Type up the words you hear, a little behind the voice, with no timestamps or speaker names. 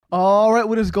All right,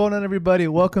 what is going on, everybody?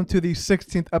 Welcome to the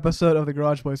 16th episode of the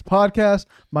Garage Boys podcast.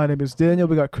 My name is Daniel.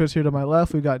 We got Chris here to my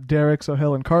left. We got Derek,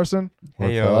 Sohail, and Carson.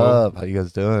 What's up? How you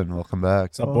guys doing? Welcome back.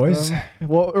 What's up, boys?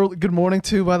 Well, good morning,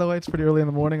 too, by the way. It's pretty early in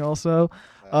the morning also.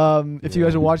 If you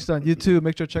guys are watching on YouTube,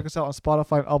 make sure to check us out on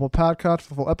Spotify and Apple Podcasts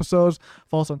for full episodes.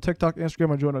 Follow us on TikTok,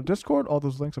 Instagram, and join our Discord. All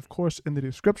those links, of course, in the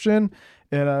description.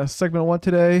 And segment 1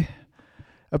 today,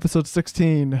 episode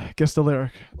 16, Guess the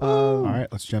Lyric. All right,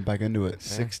 let's jump back into it.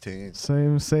 16.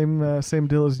 Same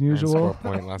deal as usual. Score a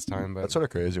point last time, but That's sort of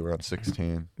crazy. We're on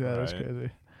 16. Yeah, that's Right. crazy.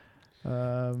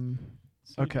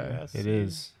 Okay. It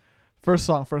is. First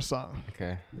song.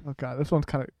 okay. Okay, this one's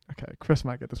kind of okay. Chris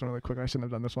might get this one really quick. I shouldn't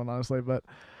have done this one honestly, but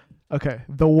okay.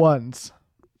 The Ones.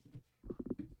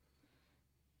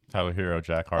 Tyler Hero,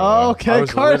 Jack Harlow. Okay,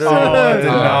 Carson. I did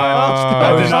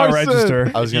not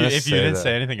register. I was gonna If you say didn't that.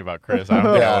 say anything about Chris, I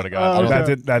don't think I would have got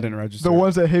Okay. it. That didn't register. The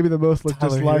ones that hate me the most look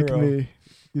just Tyler like Hero. me.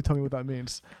 You tell me what that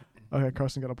means. Okay,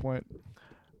 Carson got a point.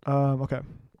 Okay.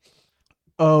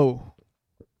 Oh,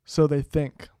 so they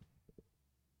think.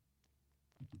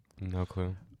 No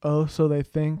clue. Oh, so they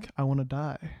think I want to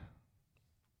die.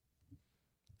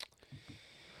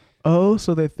 Oh,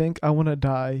 so they think I want to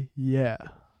die. Yeah.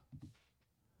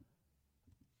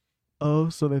 Oh,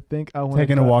 so they think I want to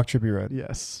Taking die. a walk, Trippy Red.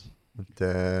 Yes.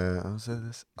 Damn. Was it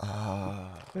this?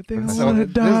 They think This I is want to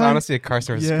die. honestly a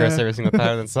Carson versus Yeah. Chris every single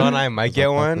time. And so and I might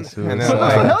get one. This And was- then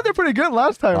Well, like, they did pretty good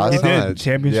last time. Last He right? did. time,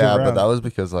 Championship Yeah, but round. that was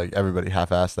because like everybody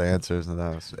half-assed the answers, and I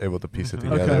was able to piece it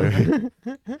together.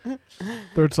 Okay.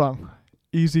 Third song.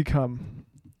 Easy Come.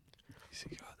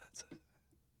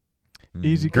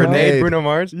 Easy Come. Grenade, Bruno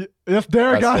Mars. Yes,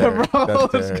 Derek got That's it, bro.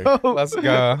 Derek. Let's That's go. Let's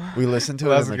go. We listened to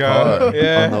Let's it in the go. car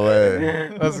Yeah. on the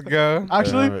way. Let's go.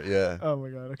 Actually, Remember? Yeah. oh my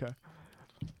god. Okay.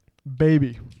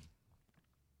 Baby.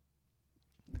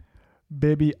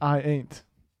 Baby, I ain't.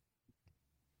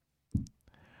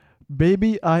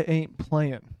 Baby, I ain't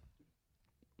playing.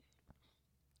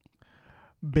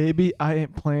 Baby, I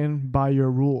ain't playing by your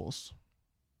rules.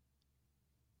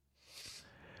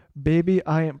 Baby,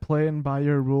 I ain't playing by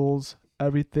your rules.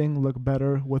 Everything look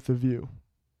better with a view.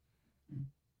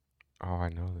 Oh, I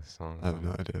know this song. I have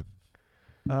no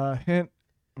idea. Hint,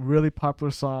 really popular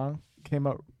song. Came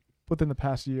out within the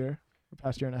past year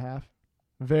and a half.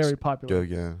 Very popular. Go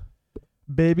again.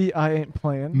 Baby, I ain't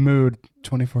playing. Mood,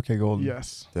 24K Golden.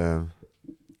 Yes. Damn.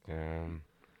 Damn.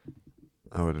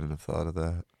 I wouldn't have thought of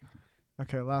that.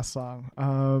 Okay, last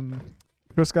song.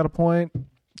 Chris got a point.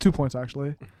 2 points,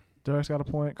 actually. Derek's got a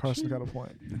point. Carson got a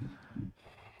point.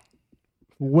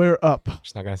 We're up.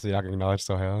 Just not gonna say I can acknowledge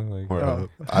Sohail. Like, We're Oh. up.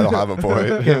 I don't have a point.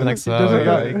 Yeah, like, He doesn't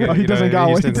got, like, oh, he you doesn't know, got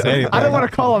he one. just didn't say I didn't want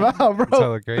to call him out, It's bro.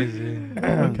 hella crazy.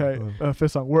 Okay,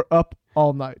 fifth song. We're up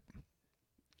all night.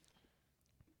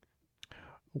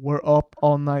 We're up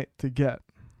all night to get.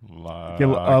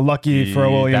 Lucky for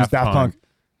Williams, Daft Punk.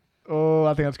 Oh,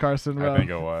 I think that's Carson, bro. I think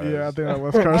it was. Yeah, I think that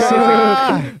was Carson.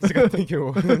 I think it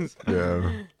was.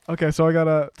 Yeah. Okay, so I got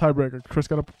a tiebreaker. Chris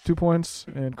got 2 points,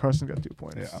 and Carson got 2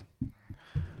 points. Yeah.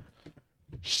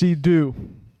 She do.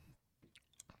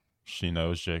 She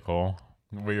knows J. Cole.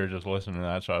 We were just listening to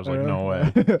that, so I was like, no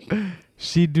way.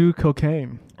 She do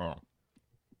cocaine. Oh.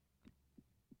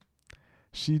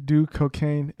 She do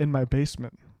cocaine in my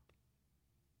basement.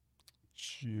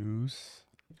 Juice.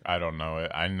 I don't know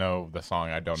it. I know the song.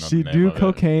 I don't know She the name do of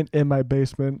cocaine in my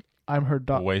basement. I'm her it.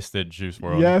 dog. Wasted Juice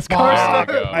WRLD. Yes, There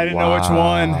Carson. we go. I didn't know which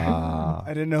one. Wow.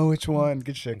 I didn't know which one.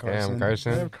 Good shit, Carson. Damn,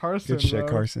 Carson. Damn, Carson. Good shit, bro.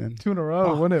 Carson. 2 in a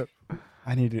row, Oh. wouldn't it?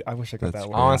 I wish I got That's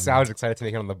that one. Honestly, I was excited to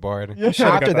make it on the board. Yeah.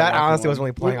 Should've got After that, lucky honestly, I one. wasn't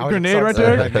really playing. I was Grenade so right upset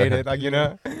there? I made it. Like, you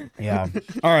know? Yeah.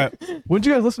 All right. When did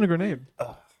you guys listen to Grenade?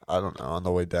 I don't know. On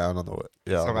the way down, on the way.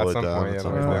 Yeah, Some- on the at way some down. point, at yeah,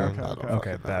 some on the way point. down. I don't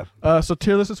Okay, fucking that. know. So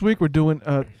tier list this week, we're doing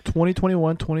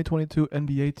 2021-2022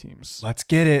 NBA teams. Let's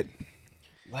get it.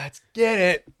 Let's get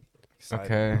it. Excited.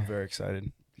 Okay. I'm very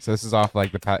excited. So this is off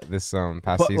like past But,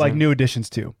 season. like new additions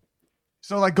too.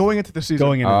 So like going into the season.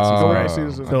 Going into the Oh, season. Going Right. into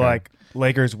the season. So like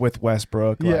Lakers with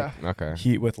Westbrook. Yeah. Okay.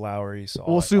 Heat with Lowry. So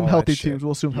We'll assume all that healthy shit. teams.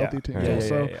 We'll assume Yeah. healthy teams Yeah,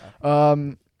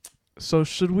 also. So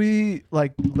should we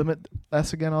like limit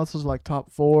us again also to like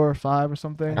top 4 or 5 or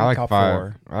something? I like top 5.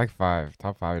 4. I like 5.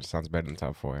 Top 5 just sounds better than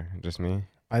top 4. Just me.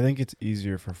 I think it's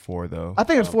easier for 4 though. I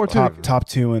think it's 4 too. Top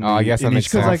 2 in Oh, I guess that in makes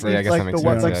each Because like, sense. Yeah, I guess like that makes the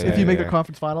ones sense. like Yeah, if you yeah, make the yeah.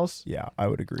 conference finals. Yeah, I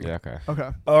would agree. Yeah. Okay. Okay.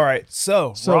 All right.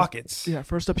 So Rockets. Yeah.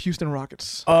 First up, Houston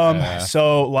Rockets. Yeah.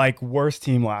 So like worst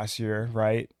team last year,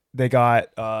 right? They got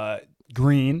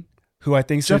Green, who I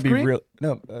think should Jeff be Green? real.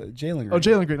 No, Jalen Green. Oh,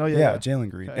 Jalen Green. Oh yeah. Yeah, Jalen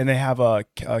Green. Okay. And they have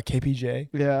KPJ.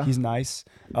 Yeah. He's nice.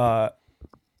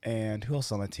 And who else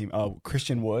is on that team? Oh,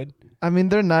 Christian Wood. I mean,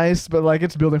 they're nice, but like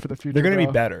it's building for the future. They're going to be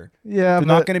bro. better. Yeah, They're but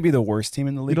not going to be the worst team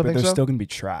in the league, don't but think they're so? still going to be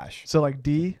trash. so like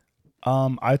D.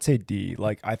 I'd say D.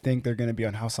 Like, I think they're going to be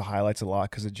on House of Highlights a lot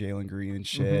because of Jalen Green and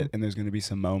shit, and there's going to be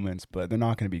some moments, but they're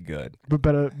not going to be good. But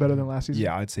better than last season.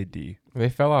 Yeah, I'd say D. They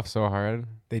fell off so hard.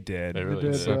 They did. They really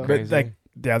did, did. so- But Crazy. like,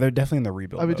 yeah, they're definitely in the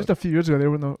rebuild. I mean, mode. just a few years ago, they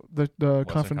were in the Western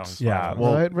conference. Conference Yeah, Finals.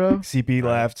 well, right, bro. CP Right.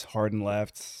 left, Harden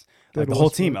left, They like had the whole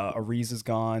lost team. it. Ariz is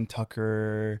gone.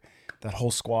 Tucker, that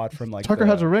whole squad from like Tucker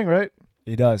has a ring, right?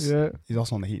 He does. Yeah. He's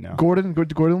also on the Heat now.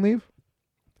 Did Gordon leave?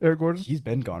 Eric Gordon. He's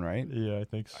been gone, right? Yeah, I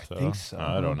think so. I think so.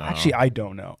 I don't know. Actually, I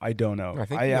don't know. I I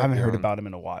think I he might haven't be heard on. about him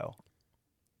in a while.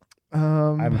 I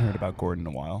haven't heard about Gordon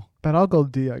in a while. But I'll go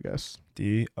D, I guess.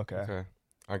 D. Okay. Okay,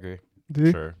 I agree.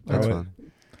 D. Sure. That's Alright.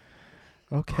 fine.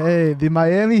 Okay, the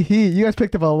Miami Heat. You guys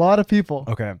picked up a lot of people.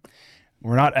 Okay.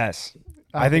 We're not S.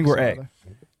 I think we're A.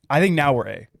 I think now we're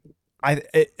A.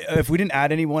 If we didn't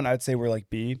add anyone, I'd say we're like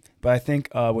B. But I think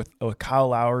with Kyle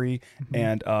Lowry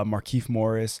and Markieff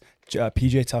Morris,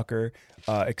 PJ Tucker,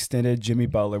 extended Jimmy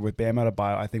Butler with Bam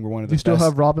Adebayo, I think we're one of the You still best.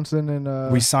 have Robinson and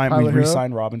we Tyler Hero?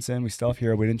 re-signed Robinson. We still have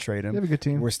Hero. We didn't trade You him. have a good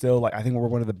team. We're still like I think we're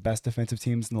one of the best defensive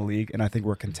teams in the league, and I think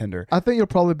we're a contender. I think you'll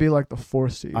probably be like the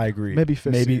 4th seed. I agree. Maybe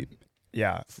 5th Maybe seed.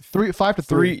 yeah. 5 to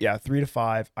 3. 3 to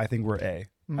 5. I think we're A.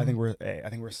 I Mhm. think we're A. I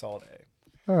think we're solid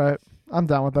A. All right. I'm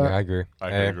down with that. Yeah, I agree. I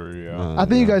Hey, agree. Yeah. I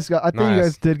think you guys got. I think you Nice.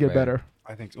 guys did get Right. better.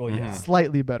 I think well yeah.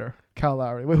 Slightly better. Kyle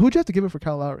Lowry. Wait, who'd you have to give it for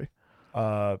Kyle Lowry?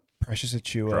 Precious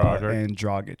Achua Dragic. and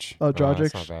Dragic. Oh, Oh,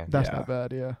 Dragic. that's not bad. That's Yeah. not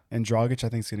bad. Yeah. And Dragic, I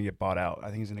think, is going to get bought out. I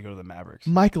think he's going to go to the Mavericks.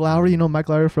 Mike Lowry. You know Mike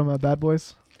Lowry from Bad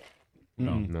Boys.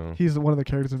 No. Mm-mm. No. He's one of the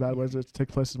characters in Bad Boys that take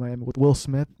place in Miami with Will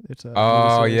Smith. It's a.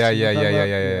 Oh movie yeah, series. yeah, You know yeah, what I'm yeah,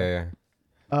 talking yeah, about?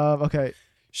 yeah, yeah. Okay.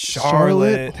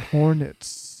 Charlotte.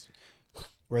 Hornets.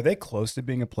 Were they close to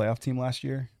being a playoff team last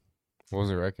year? What was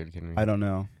the record? Can we? I don't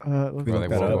know. Let me We Or look look like, that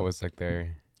that what, up. what was like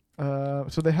their?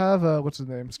 So they have what's his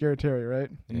name? Scary Terry, right?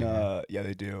 No, yeah,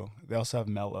 they do. They also have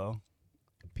Melo.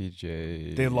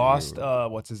 PJ. They lost,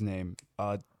 what's his name?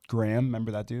 Graham.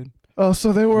 Remember that dude? Oh,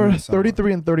 so they were Minnesota.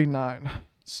 33 and 39.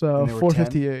 So And they were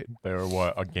 458. They were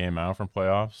what, a game out from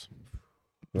playoffs?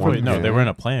 One Wait, no, they game. were in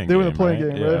a playing game. They were in a playing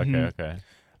right? game, Yeah, right? okay, Mhm. okay.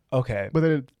 Okay. But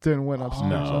they didn't win up.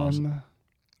 No.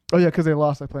 Oh yeah, because they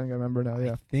lost that playing game. I remember now.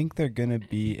 Yeah. I think they're going to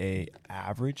be a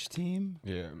average team.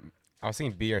 Yeah, I was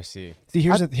thinking B or C. See,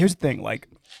 here's the thing. Like,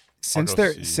 since go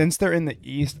they're C. in the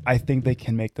East, I think they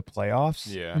can make the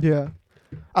playoffs. Yeah. Yeah.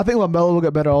 I think LaMelo will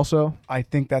get better also. I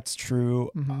think that's true.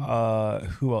 Mhm.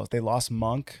 Who else? They lost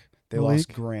Monk. They lost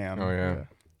Malik. Graham. Oh yeah.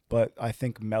 But I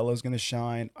think Melo's going to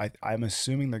shine. I'm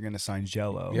assuming they're going to sign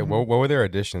Jello. Yeah. What were their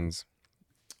additions?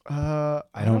 I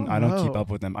I don't keep know. up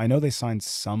with them. I know they signed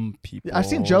some people. I've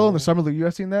seen Jello in the summer league. You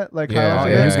guys seen that? Like, Yeah, how Oh,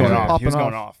 yeah, yeah, he was yeah, going yeah. off. He was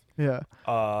popping going off. Yeah.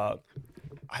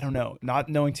 I don't know. Not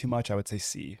knowing too much, I would say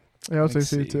C. Yeah, I would say Like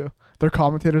C C. too. Their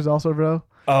commentators also, bro.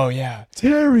 Oh yeah.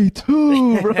 Terry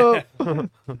too, bro. I'll go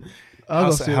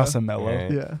House, see House that. of Mello.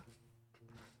 Yeah.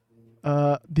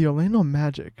 Yeah. The Orlando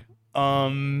Magic.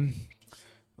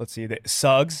 Let's see.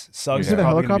 Suggs. Suggs see is the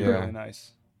probably gonna be helicopter? really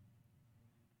nice.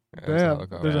 Yeah, there's a Damn,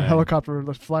 helicopter. there's a Yeah. helicopter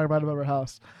that's flying right above our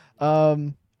house.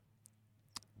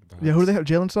 Yeah, who do they have?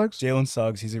 Jalen Suggs. Jalen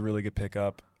Suggs. He's a really good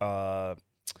pickup.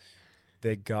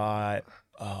 They got.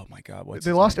 Oh my God. What's They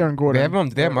his lost name? Aaron Gordon.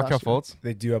 They have Markel last year. Fultz.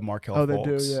 They do have Markel Oh, they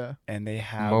Fultz. do. Yeah. And they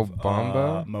have Mo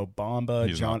Bamba? Mo Bamba,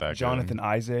 He's not that good. Jonathan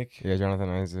Isaac. Yeah, Jonathan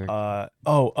Isaac.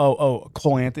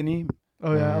 Cole Anthony.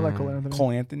 Oh yeah, I like Cole Mm. Anthony.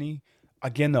 Cole Anthony.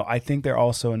 Again, though, I think they're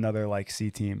also another like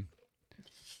C team.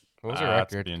 what was their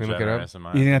That's record? being Can we look it up? generous in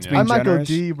my You think that's opinion. I might go generous?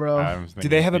 D, bro. I'm Do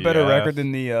they have a thinking better DF. record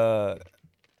than the?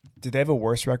 Did they have a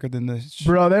worse record than the?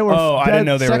 Bro, they were. Oh, I didn't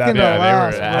know they were that second to bad. Yeah,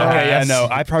 last, they were bro. ass. Okay, yeah, no,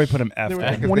 I probably put them F. They were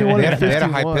then. Yeah, 'cause 21 they and had a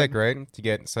high 51. pick, right? To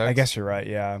get Suggs. I guess you're right.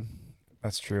 Yeah,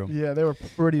 that's true. Yeah, they were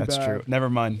pretty That's bad. true.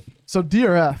 Never mind. So D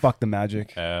or F? Fuck the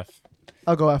Magic. F.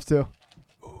 I'll go F too.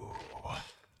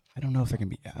 I don't know if they can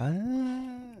be.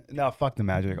 No, fuck the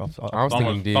Magic. I was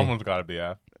thinking D. Someone's got to be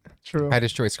F. True. I had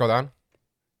his choice. Scroll down.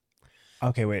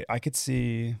 Okay, wait. I could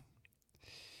see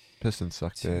Pistons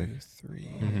suck 2, dick. 3.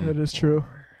 Mhm. That is true.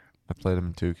 I played them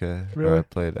in 2K. Or Really? I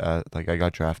played I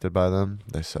got drafted by them.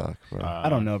 They suck, bro. I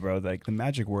don't know, bro. Like the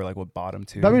Magic were like what bottom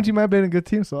two. That means you might have been a good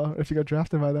team, so if you got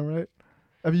drafted by them, right?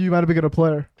 I mean, you might have been a good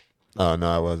player. Oh no,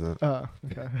 I wasn't.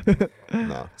 Okay.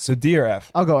 No, So D or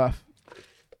F? I'll go F.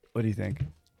 What do you think?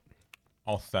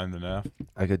 I'll send an F.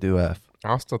 I could do F.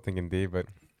 I was still thinking D, but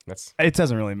that's It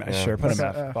doesn't really matter. Yeah. Sure, put them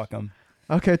Okay, F. F. Fuck them.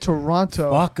 Okay,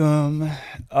 Toronto. Fuck them.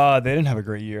 They didn't have a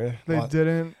great year. They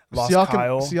didn't. lost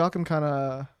Kyle. Siakam kind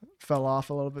of fell off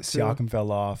a little bit too. Siakam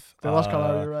fell off. They lost Kyle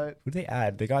Lowry, right? Who did they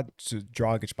add? They got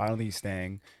Dragic, but I don't think he's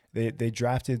staying. They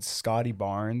drafted Scotty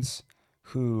Barnes,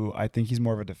 who I think he's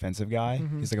more of a defensive guy.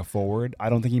 Mhm. He's like a forward. I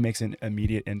don't think he makes an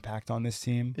immediate impact on this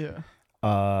team. Yeah.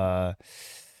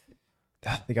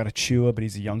 They got Achua, but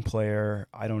he's a young player.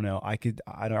 I don't know. I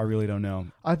really don't know.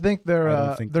 I think I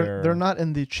don't think they're not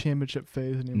in the championship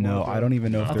phase anymore. No, I don't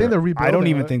even know. If I think they're I rebuilding. don't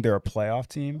even right? think they're a playoff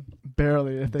team.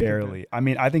 barely. If they could Barely. I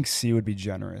mean, I think C would be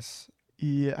generous.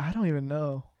 be. Yeah, I don't even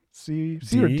know. C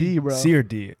or D, bro. C or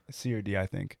D. C or D, I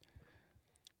think.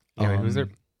 Yeah, wait, Um,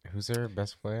 who's their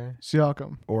best player?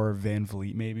 Siakam, Or Van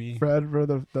Vliet, maybe. Fred, bro,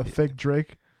 the fake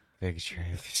Drake. Big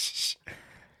trade.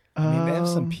 I mean, they have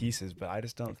some Um, pieces, but I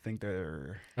just don't think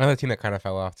they're. Another team that kind of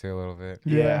fell off too a little bit.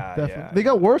 Yeah, Yeah, definitely. yeah. They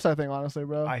got worse, I think, honestly,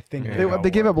 bro. I think Yeah. they got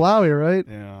they gave up worse. Lowry, right?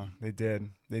 Yeah, they did.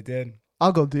 They did.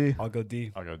 I'll go D. I'll go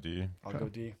D. I'll go D. I'll Okay. go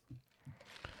D.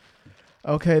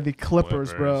 Okay, the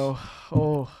Clippers, bro.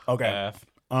 Oh, Okay. F.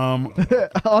 on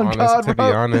Honest, God, to bro.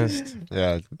 be honest,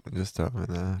 Yeah, just tell me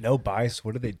that. No bias.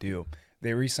 What did they do?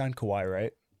 They re-signed Kawhi,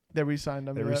 right? They re-signed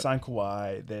him. They re-signed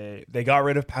Kawhi. They got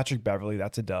rid of Patrick Beverly.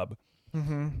 That's a dub.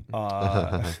 Mm-hmm.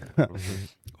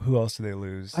 Who else did they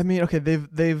lose? I mean, okay, they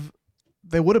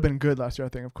would have been good last year. I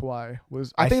think if Kawhi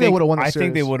was, I think they would have won the I series.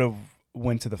 think they would have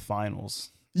went to the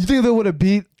finals. You think they would have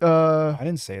beat? I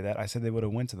didn't say that. I said they would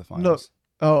have went to the finals.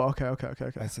 Oh, okay.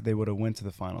 I said they would have went to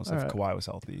the finals if Alright. Kawhi was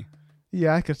healthy,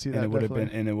 Yeah, I could see that. and it would have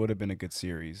definitely. been a good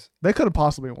series. They could have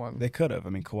possibly won. They could have.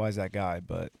 I mean, Kawhi's that guy,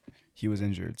 but he was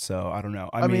injured, so I don't know.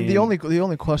 I mean, the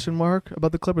only question mark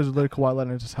about the Clippers is literally Kawhi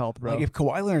Leonard's health, bro. like if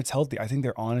Kawhi Leonard's healthy, I think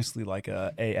they're honestly like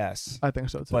a AS. I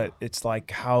think so too. But it's like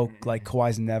how like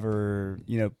Kawhi's never,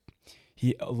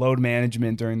 he load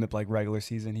management during the like regular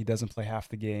season. He doesn't play half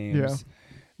the games. Yeah.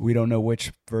 We don't know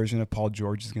which version of Paul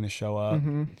George is going to show up.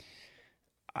 Mhm.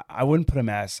 I wouldn't put him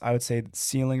S. I would say the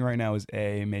ceiling right now is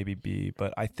A, maybe B,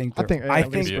 but I think I they're, think A I at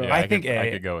think least, bro. I think I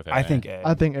A. could go with A. I think A.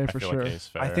 I think A I for feel sure. like A's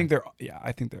fair. I think they're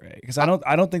A because I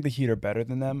don't think the Heat are better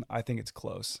than them. I think it's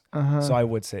close. Uh-huh. So I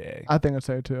would say A. I think it's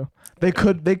A too. They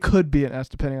could be an S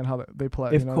depending on how they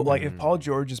play. If you know? if Paul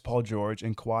George is Paul George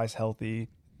and Kawhi's healthy,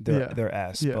 they're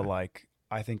S. Yeah. But like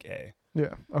I think A.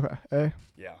 Yeah. Okay. A.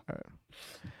 Yeah.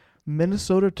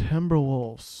 Minnesota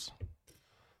Timberwolves.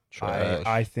 Trash.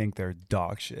 I think they're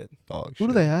dog shit. Dog Who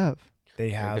do shit. they have? They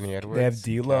have Anthony they have Edwards,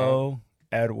 D'Lo,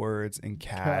 Edwards, and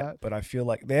Cat, Cat. but I feel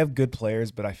like they have good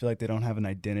players, but I feel like they don't have an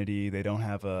identity. They don't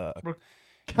have a. Bro, you know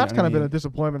Cat's what kind I of been a mean?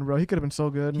 disappointment, bro. He could have been so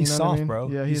good. He's you know what I soft, mean? bro.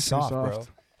 Yeah, he's he's soft, pretty bro. soft.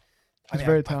 I He's mean,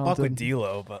 very I fuck talented. with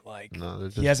D'Lo, but like No, they're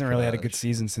he just hasn't really had a good trash.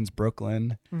 season since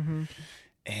Brooklyn. Mm-hmm.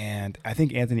 And I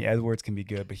think Anthony Edwards can be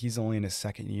good, but he's only in his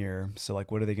second year. So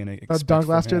like, what are they gonna expect? That dunk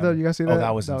from last year, him? though. You guys see that? Oh,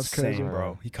 that was insane, crazy.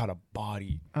 bro. He caught a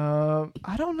body.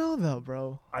 I don't know though,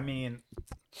 bro. I mean,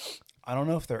 I don't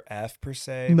know if they're F per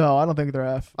se. No, I don't think they're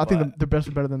F. I think But- the best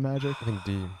are better than Magic. I think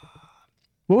D.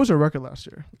 What was their record last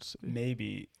year? Let's see.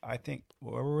 Maybe. I think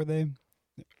where were they?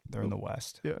 They're in the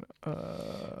West. Yeah.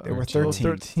 They were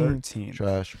 13. 13.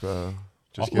 Trash, bro.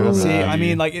 Just Oh, give them See, that. I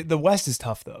mean, like the West is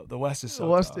tough though. The West is so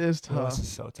The West tough. is The West tough. is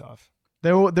so tough.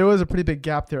 There was a pretty big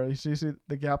gap there. You see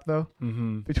the gap though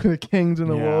Mm-hmm. between the Kings and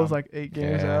the Yeah. Wolves, like 8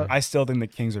 games Yeah. out. I still think the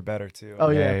Kings are better too. Oh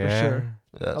yeah, for sure.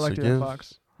 yeah, I like so the give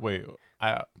Fox. Wait,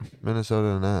 I Minnesota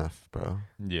an F, bro.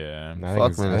 yeah. No,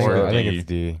 Fuck I think Minnesota. it's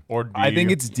D. Or D. I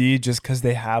think it's D just because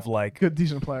they have like. Good,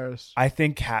 decent players. I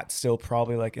think Cat's still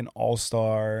probably like an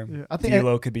all-star. Yeah, I think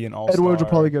D'Lo could be an all-star. Edwards will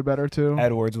probably get better too.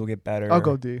 Edwards will get better. I'll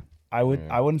go D. I would.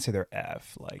 Yeah. I wouldn't say they're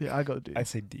F. Like. Yeah, I go D. I'd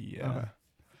say D. Yeah. Okay.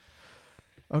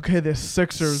 Okay, the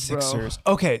Sixers, Sixers.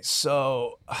 Okay,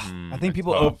 so I think it's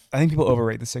people. tough. I think people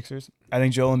overrate the Sixers. I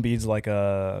think Joel Embiid's like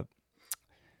a.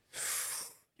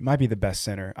 He might be the best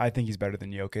center. I think he's better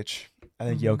than Jokic. I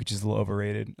think Mhm. Jokic is a little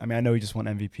overrated. I mean, I know he just won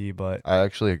MVP, but I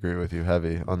actually agree with you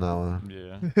heavy on that one.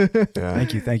 Yeah. bro. Yeah.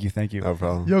 thank you. No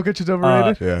problem. Jokic is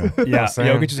overrated. Yeah. Yeah, Same.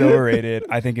 Jokic is overrated.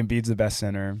 I think Embiid's the best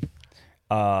center.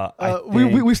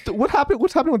 What happened?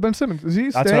 What's happening with Ben Simmons? Is he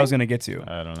That's staying? what I was gonna get to.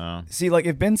 I don't know. See, like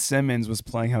if Ben Simmons was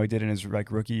playing how he did in his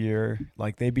like rookie year,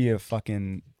 like they'd be a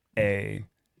fucking A.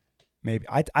 Maybe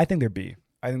I think they're B.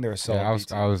 I think they're a solid. Yeah, B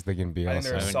team. I was thinking B I think also.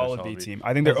 they're a I think solid they're B solid team.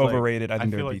 I think they're Because, like, overrated. I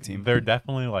think they're feel a B like team. They're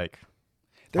definitely like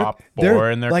They're- top they're,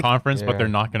 4 in their like- conference, but Yeah. they're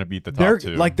not going to beat the top They're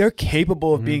 2. like they're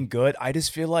capable of Mhm. being good. I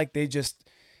just feel like they just.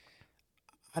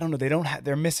 I don't know. They don't have.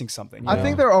 They're missing something. I Yeah.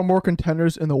 think there are more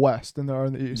contenders in the West than there are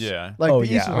in the East. yeah. Like Oh, the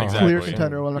East yeah. is a Exactly. clear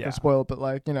contender. Well, I'm not Yeah. gonna spoil it, but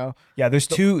like Yeah, there's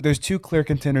two clear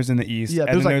contenders in the East. yeah,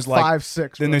 and there's then like there's like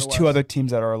 5-6. then in there's the two West. other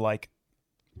teams that are like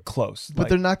close. but Like,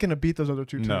 they're not gonna beat those other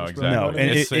two teams. No, bro. exactly. No, and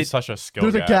it's, it- it's such a skill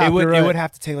there's a gap. gap. it would you're it right. would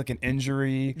have to take like an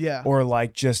injury Yeah. or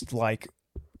like just like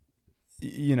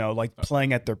like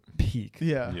playing at their peak.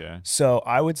 Yeah. Yeah. So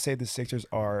I would say the Sixers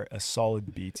are a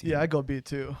solid B team. Yeah, I go B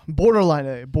too. Borderline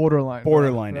A. Borderline.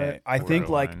 Borderline right? A. I think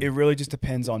like Borderline. it really just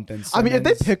depends on Ben Simmons. I mean, if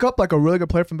they pick up like a really good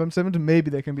player from Ben Simmons, maybe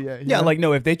they can be A. you yeah, know? like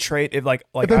no, if they trade, if like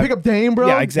if they pick up Dame, bro.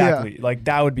 yeah, exactly, like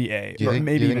that would be A. Do you Or think,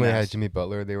 maybe do you think even when they had S. Jimmy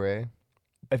Butler, they were A?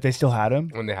 If they still had him.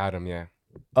 When they had him, yeah.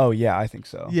 Oh yeah, I think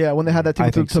so. Yeah, when they had that team I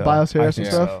with think so. Tobias Harris I and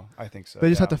think stuff, so. I think so. they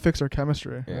just yeah. had to fix their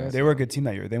chemistry. Yeah. right? They were a good team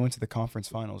that year. They went to the conference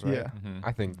finals, right? Yeah.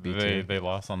 I think B They too.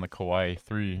 lost on the Kawhi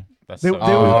 3. That's They- so- they were-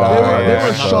 they were- they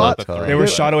were Not shot- the three. They were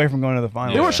They- shot away from going to the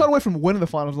finals. They were Yeah. shot away from winning the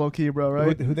finals, low key, bro.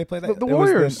 Right? Who they play that? The It was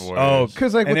Warriors. Warriors. Oh,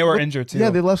 Because like and they with- were with- injured too. Yeah,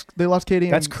 they lost KD.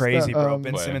 That's and crazy, bro. um,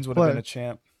 Ben Play. Simmons would have Play. been a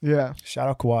champ. Yeah, Shout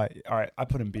out Kawhi. All right, I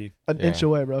put him B. an Yeah. inch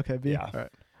away, bro. Okay, B. Yeah. All right.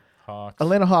 Hawks.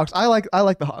 Atlanta Hawks. I like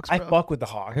the Hawks. I Bro. fuck with the I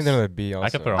Hawks. think they're another B also. I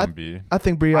could throw I- them B. I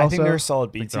think Bree also. I think they're a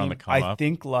solid B think they're on team. the come I up.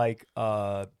 think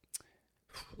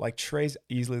like Trey's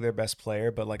easily their best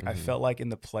player, but like I Mhm. felt like in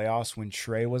the playoffs when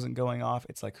Trey wasn't going off,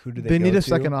 it's like who do They go need a to?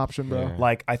 second option, bro. Yeah.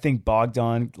 Like I think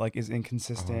Bogdan like is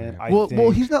inconsistent. Oh, I Well, think,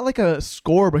 well, he's not like a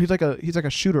scorer, but he's like a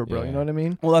shooter, bro. You Yeah. know what I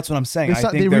mean? well, that's what I'm saying. They, I si-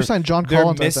 think they they're, re-signed John they're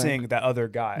Collins. I missing think. that other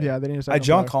guy. Yeah, they need a second.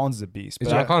 John player. Collins is a beast. Is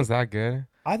But John Collins that good?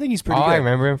 I think he's pretty All good. I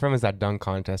remember him from is that dunk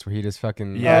contest where he just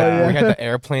fucking Yeah. we had the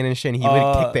airplane and shit. And he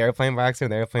would kick the airplane by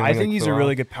accident. The airplane. I would, think like, he's flew a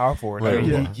really off. good power forward. Wait, I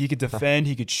mean, yeah. he could defend,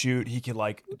 he could shoot, he could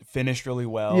like finish really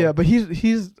well. Yeah, but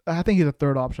he's. I think he's a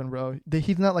third option, bro.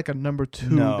 He's not like a number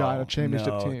two guy in a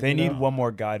championship team. They you need know? one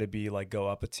more guy to be like go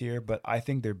up a tier, but I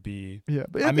think they're B. Yeah,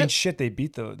 but I mean, shit, they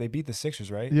beat the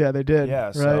Sixers, right? yeah, they did. Yeah,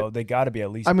 right. so they got to be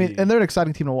at least. I mean, B. and they're an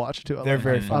exciting team to watch too. I they're like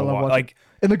very them. fun I to love watch. watching Like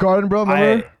in the Garden, bro.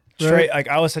 Remember? Trey, like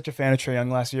I was such a fan of Trey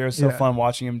Young last year. It was so Yeah. fun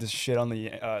watching him just shit on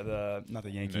the not the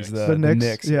Yankees, Knicks. the the Knicks.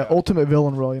 Knicks. Yeah, ultimate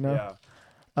villain role. You know.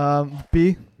 Yeah,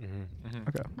 B. Mhm.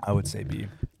 Okay. I would say B.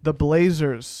 The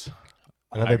Blazers.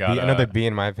 Another gotta- B. Another B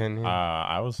in my opinion.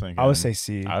 I was thinking. I would say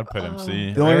C. I would put him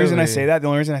C. The only reason I Really? say that,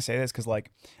 is because like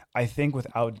I think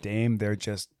without Dame, they're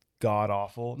just god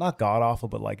awful. Not god awful,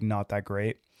 but like not that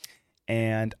great.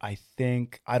 And I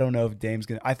don't know if Dame's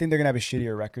gonna. I think they're gonna have a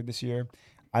shittier record this year.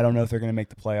 I don't know if they're gonna make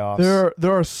the playoffs.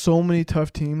 There are so many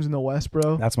tough teams in the West,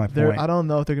 bro. That's my There, point. I don't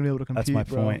know if they're gonna be able to compete. That's my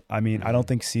bro. point. I mean, I don't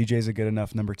think CJ's a good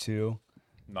enough number 2.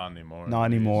 Not anymore. Not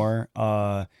anymore.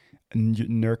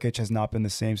 Nurkic has not been the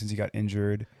same since he got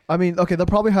injured. I mean, okay, they'll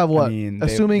probably have what? I mean,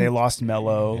 assuming they lost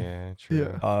Melo. yeah,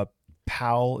 true. Yeah.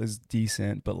 Powell is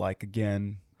decent, but like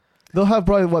again, they'll have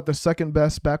probably what the second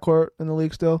best backcourt in the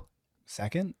league still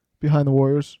second. behind the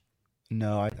Warriors.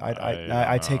 No, I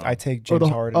take Or James the-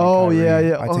 Harden. oh and Kyrie. yeah,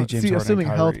 yeah. I Oh, take James see, Harden. assuming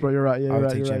and health, Kyrie. bro. You're right. Yeah, I you're would right.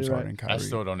 take You're right. James You're Harden right. and I Kyrie.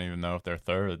 still don't even know if they're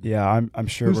third. Yeah, I'm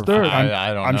sure. Who's we're, third?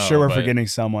 I don't I'm know. sure we're but forgetting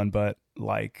someone, but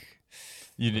like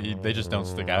they just don't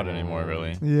stick out anymore,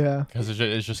 really. Yeah. Because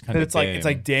it's just kind of. it's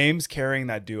like Dame's carrying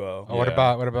that duo. Oh, what Yeah.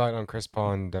 about Chris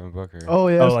Paul and Devin Booker? Oh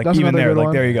yeah. Oh, like that's even another there, good like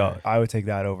one. there you go. I would take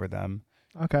that over them.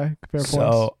 Okay, fair points.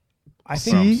 So I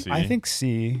C? think C? I think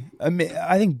C.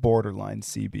 I think borderline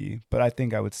CB, but I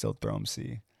think I would still throw them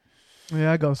C.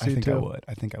 Yeah, I go C I think too.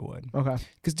 I think I would. Okay.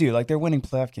 Because dude, like they're winning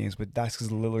playoff games, but that's because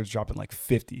Lillard's dropping like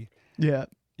 50. Yeah,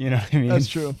 You know what I mean? that's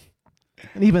true.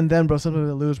 And even then, bro, sometimes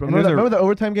they lose. Bro. And Remember, there's a- remember the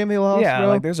overtime game they lost? Yeah, bro?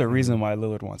 like there's a reason why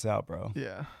Lillard wants out, bro.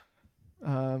 Yeah.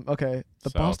 Okay. The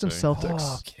Boston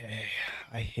Celtics. Okay.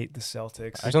 I hate the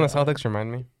Celtics. Actually, the Celtics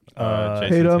remind me.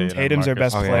 Tatum. Tatum's their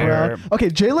best Oh, yeah. player. Okay,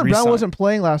 Jalen Brown Resign. wasn't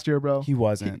playing last year, bro. He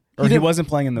wasn't. he Or he didn't- wasn't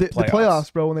playing in the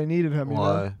playoffs. bro, when they needed him. You know?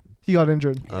 Why? He got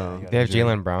injured. Yeah, Oh. They have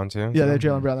Jalen Brown too. Yeah, they have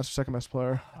Jalen Brown. That's the second best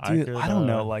player. Dude, I don't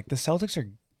know. Like the Celtics are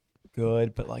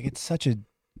good, but like it's such a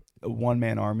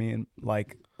one-man army and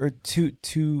like or two.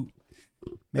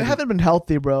 They maybe- haven't been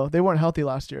healthy, bro. They weren't healthy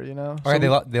last year, you know? All right,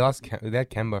 So they lost. They had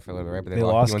Kemba for a little bit, right? But They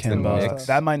lost he went to the Kemba. Knicks.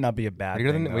 That might not be a bad We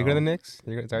go to thing. the, we go to the though. Knicks.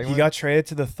 Is that where He went? got traded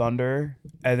to the Thunder,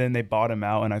 and then they bought him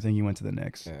out, and I think he went to the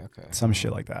Knicks. Yeah. Okay. Some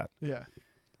shit like that. Yeah.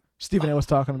 Stephen A was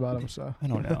talking about him, so. I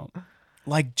don't know.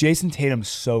 Like Jason Tatum's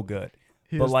so good,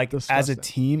 He but was like as a disgusting.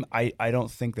 team, I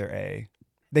don't think they're A.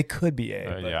 They could be A.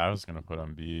 but Yeah, I was gonna put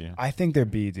them B. I think they're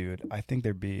B, dude. I think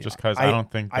they're B. Just because I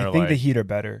don't think they're I think like. the Heat are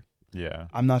better. Yeah.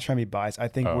 I'm not trying to be biased. I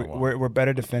think Oh, we're, wow. we're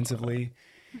better defensively.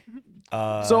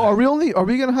 So are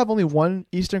we gonna have only one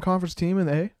Eastern Conference team in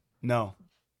the A?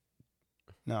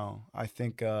 No. I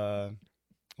think.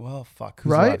 Well, fuck.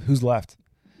 Who's Right? Left? Who's left?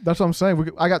 That's what I'm saying.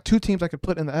 I got two teams I could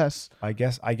put in the S. I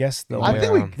guess the I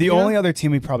think we. the yeah. only other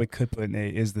team we probably could put in A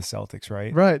is the Celtics,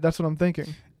 right? Right. That's what I'm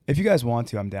thinking. If you guys want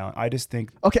to, I'm down. I just think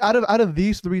Okay. Out of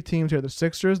these three teams here, the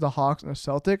Sixers, the Hawks, and the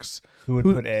Celtics. who would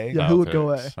Who- put A? yeah, who would go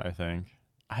Celtics, I think.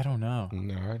 I don't know.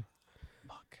 No.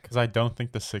 Because I don't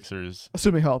think the Sixers.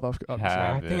 Assuming health, obviously.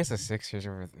 Yeah. I think it's the Sixers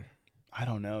over. I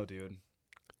don't know, dude.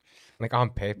 Like on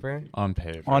paper. On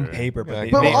paper. On paper, but Like-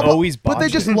 they But- always But they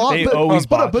botch just it. lost. They but, always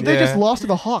but botch they it. just Yeah. lost to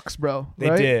the Hawks, bro. They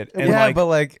right? did. And And Yeah, like- but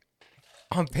like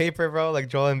on paper, bro, like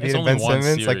Joel Embiid It's and only Ben one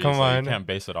Simmons. series, Like, come so on. You can't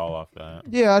base it all off that.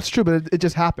 Yeah, that's true, but it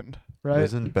just happened, right?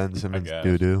 Isn't Ben Simmons guess.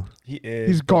 doo doo? He is.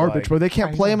 He's but, garbage, like- bro. They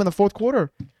can't I play know. him in the fourth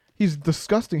quarter. He's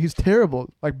disgusting. He's terrible.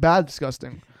 Like bad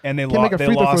disgusting. And they, Can't make a they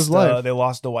free throw for his lost. life. They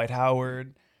lost Dwight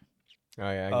Howard. Oh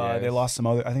yeah. I They guess. lost some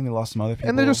other. I think they lost some other people.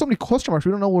 And there's just so many question marks.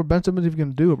 We don't know what Ben Simmons is even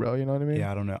gonna do, bro. You know what I mean?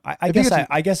 Yeah, I don't know. I think guess it's-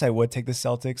 I guess I would take the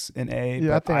Celtics in A.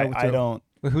 Yeah, I but think I would I too. don't.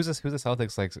 Wait, who's the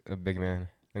Celtics like a big man?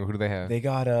 Like, who do they have? They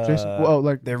got Jason, well,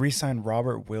 like they re-signed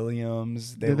Robert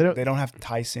Williams. Yeah, They don't have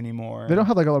Tice anymore. they don't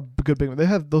have like a good big. They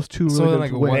have those two really so good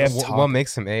like, wings. They have what top-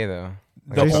 makes him A though?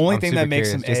 The Like, only I'm thing super that makes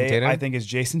curious. him Jason A, Tatum? I think, is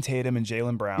Jason Tatum and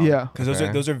Jaylen Brown. Yeah. because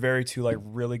Okay. those are very two like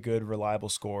really good, reliable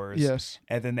scorers. Yes.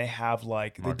 And then they have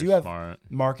like Marcus they do have Smart.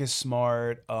 Marcus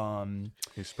Smart,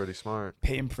 He's pretty smart.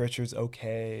 Peyton Pritchard's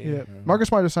okay. Yeah. Marcus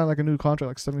Smart just signed like a new contract,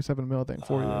 like 77 mil, I think,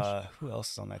 4 years. Who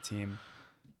else is on that team?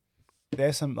 They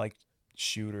have some like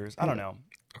shooters. I don't know.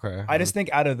 Okay. I just think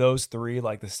out of those three,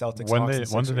 like the Celtics, When Hawks, they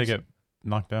and when did they Sixers, get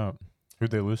knocked out? Who'd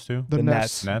they lose to? The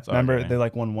Nets. Nets. Remember, Okay. they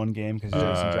like won one game because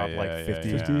Jason dropped yeah, like yeah, 50.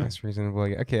 yeah. 50. That's reasonable.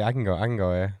 Yeah. Okay, I can go.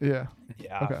 A. Yeah.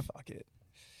 Yeah, Okay. fuck it.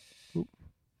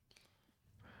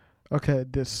 Okay.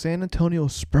 The San Antonio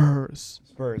Spurs.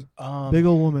 Spurs. Big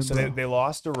old woman. So bro. they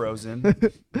lost to Rosen.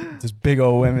 This big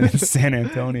old women in San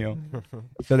Antonio.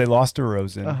 So they lost to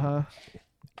Rosen. Uh-huh.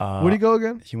 Uh, Where'd he go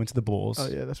again? He went to the Bulls. Oh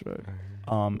yeah, that's right.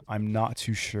 I'm not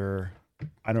too sure.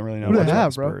 I don't really know Who do they much about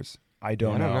have, bro? Spurs. I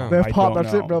don't Yeah, I don't know. know. They have I Pop, don't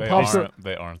that's it, know. bro. They Pop's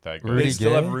aren't that good. They Rudy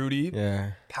still have Gay? Rudy.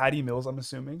 Yeah. Patty Mills, I'm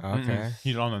assuming. Okay.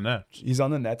 He's on the Nets. He's on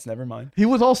the Nets. Never mind. He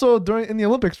was also in the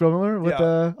Olympics, bro, remember, with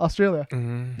Yeah. Australia.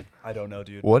 Mm-hmm. I don't know,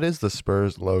 dude. What is the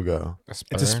Spurs logo? It's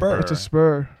a spur. It's a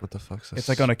spur. What the fuck's It's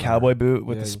like on a cowboy boot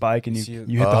with Yeah, the spike, and see you it-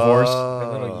 hit the horse. The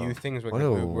little U things with what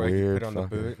the a boot where you weird put on the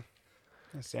fucking- boot.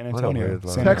 San What a Antonio, weird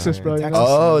logo. San Texas, Antonio. bro, you Texas.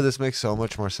 know? Oh, this makes so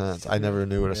much more sense. I never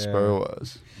knew what a spur Yeah.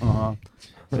 was. Uh-huh.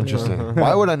 Interesting.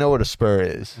 Why would I know what a spur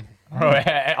is?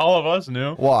 All of us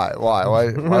knew. Why? Why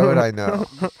would I know?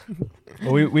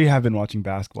 Well, we have been watching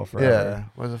basketball Yeah. forever.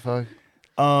 What the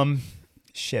fuck?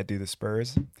 Shit, dude, the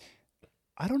Spurs.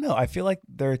 I don't know. I feel like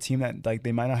they're a team that like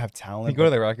they might not have You talent. go to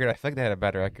but- the record. I feel like they had a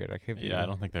better record. I could be. Yeah, I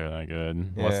don't think they're that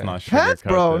good. Yeah. Let's not Cats, sugarcoat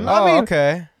bro. this. I mean,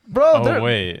 okay. Bro, Oh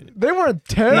wait, they weren't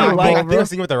No, terrible, like, I think I bro. was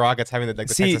thinking with the Rockets having the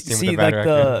see, Texas team with a like better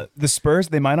record. the Spurs,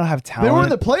 they might not have talent. They were in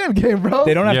the playing game, bro.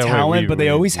 They don't have Yeah, wait, talent, but they we-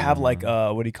 always have like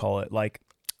what do you call it? Like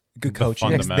good The coaching.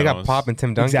 Yeah, 'cause they got fundamentals. Pop and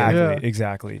Tim Duncan. Exactly, Yeah.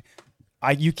 exactly.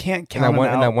 You can't And count that them one,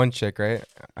 out. and that one chick, right?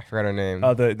 I forgot her name. Yeah,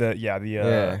 I know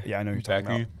Yeah. who you're talking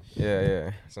Becky. about.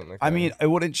 yeah, something like that. I mean, it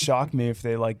wouldn't shock me if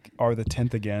they like are the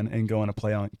 10th again and go in a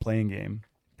playing game.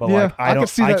 But Yeah, like I could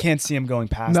see I that. can't see them going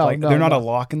past. No, like no, they're not no. a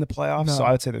lock in the playoffs, so No.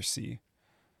 I would say they're C.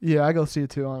 Yeah, I go see it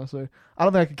too, honestly. I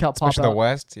don't think I could count Pop especially the out.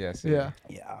 West. Yes. Yeah.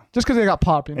 Yeah. Just because they got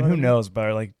Pop, you know. And what who I mean? knows?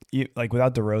 But like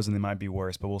without DeRozan, they might be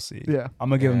worse. But we'll see. Yeah. I'm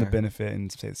gonna give them the Yeah. benefit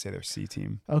and say they're C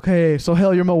team. Okay, so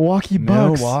hell, you're Milwaukee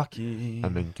Bucks. Milwaukee. I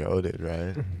mean, goaded,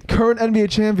 right? Current NBA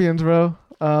champions, bro.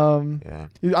 Yeah.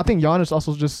 I think Giannis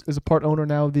also just is a part owner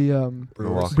now of the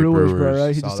Milwaukee Brewers, bro,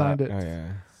 right? He Saw just signed that.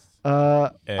 it. Oh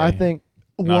yeah. I A. think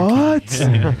Not what?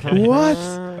 kidding. What?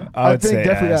 I would think say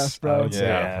definitely S. S, bro. I would say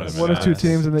Yeah, S. put One of two S.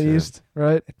 teams in the Sure. East,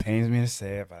 right? It pains me to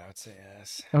say it, but I would say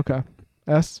S. Okay.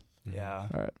 S. Yeah.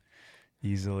 All right.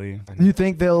 Easily. Do you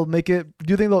think they'll make it?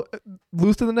 Do you think they'll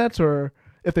lose to the Nets, or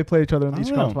if they play each other in the I East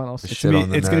don't Conference know. Finals? It's Shit gonna on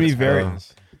be- the it's gonna be Nets, very- bro.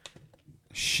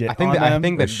 Shit. I think on that, I them.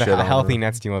 think They that shit the on healthy them.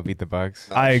 Nets team will beat the Bucks.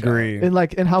 I agree. In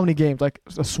how many games? Like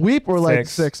a sweep or like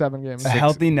Six. 6, 7 games? A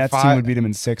healthy Nets team five- would beat them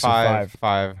in 6 or 5.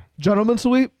 Five. Gentlemen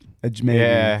sweep. Maybe.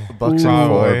 Yeah. Bucks Ooh. and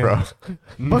 4, Probably.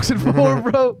 bro. Bucks and 4,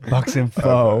 bro. Bucks and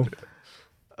foe.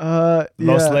 Yeah.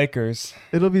 Los Lakers.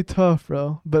 It'll be tough,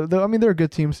 bro. But I mean, they're a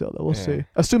good team still. Though. We'll Yeah. see.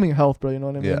 Assuming health, bro. You know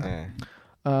what I mean? Yeah.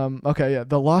 Yeah. Okay. Yeah.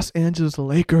 The Los Angeles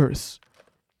Lakers.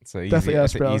 It's a easy, Definitely S,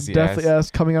 it's a bro. easy Definitely S.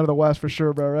 S. Coming out of the West for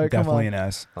sure, bro. Right? Definitely Come on. an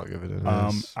S. I'll give it an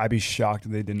S. I'd be shocked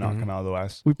if they did not Mhm. come out of the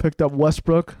West. We picked up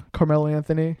Westbrook, Carmelo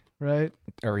Anthony, right?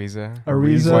 Ariza.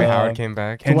 Ariza. Dwight Howard came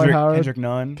back. Dwight Howard. Kendrick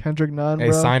Nunn. Kendrick Nunn, They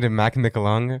bro. signed him Mac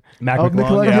McClung. Mac Oh, McClung.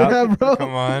 Nikolai, Yeah. yeah, bro.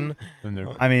 Come on. Then they're-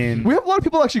 I mean, We have a lot of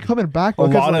people actually coming back. A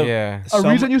Because lot like, of- Yeah. some-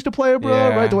 Ariza used to play, bro. Yeah.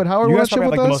 Right? Dwight Howard you won guys that shit probably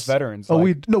have with like the us. most veterans. Oh,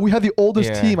 like, we had the oldest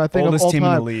Yeah. team I think oldest of team all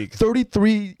in time. the league.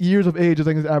 33 years of age, I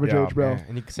think is the average Yeah, age, bro. Yeah.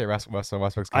 And you could say Russell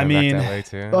Westbrook's I coming mean- back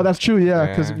to LA too. Oh, that's true, yeah,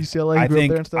 because Yeah. UCLA I grew up there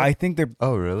think and stuff. I think they're.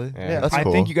 Oh, really? Yeah. That's I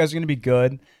cool. think you guys are gonna be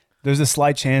good. There's a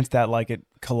slight chance that like it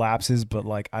collapses, but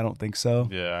like I don't think so.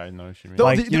 Yeah, I know what you mean. The,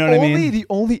 Like, the, you the know what I only, mean? The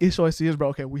only issue I see is, bro,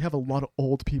 okay, we have a lot of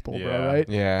old people, bro, Yeah. right?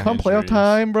 Yeah. Come playoff Injuries.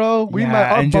 time, bro, we Yeah, might,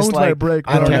 our and bones just, might like, break,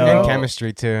 I bro. don't you know. And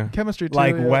chemistry too. Chemistry, too.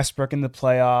 Like yeah. Westbrook in the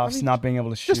playoffs, I mean, not being able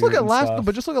to shoot. Just look at and last, stuff.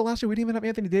 but just look at last year. We didn't even have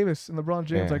Anthony Davis and LeBron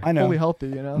James, Yeah. like I know. fully healthy,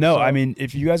 you know? No, So- I mean,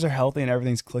 if you guys are healthy and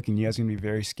everything's clicking, you guys are gonna be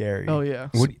very scary. oh yeah.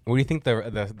 What do you think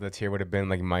the tier would have been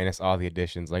like minus all the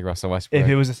additions, like Russell Westbrook? If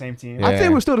it was the same team, Yeah. I'd say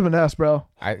we still would have been S, bro.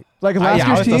 I Like yeah, last I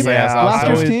year's would still team. say S also. Last I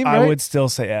year's would, team, I right? would still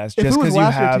say S, If it just was because you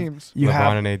last year's have teams, you LeBron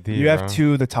have and AD, you have bro.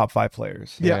 two of the top 5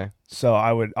 players. Yeah. So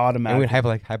I would And automatically.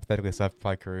 we'd hypothetically stuff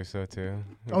probably Caruso too.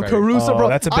 Oh, Right. Caruso, Oh, bro.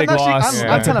 that's a I'm big actually, loss. I'm, Yeah. I'm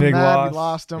That's a kind of big mad loss. we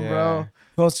lost him, Yeah. bro.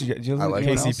 Who else did you get? Did you I lose like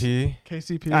anyone else? KCP.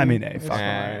 KCP. I mean, hey, fuck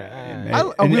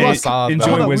Yeah. him. We lost solid, enjoy though.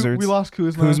 Hold on, Wizards. We lost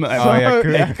Kuzma. Kuzma. Oh, yeah,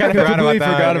 I Kuzma. completely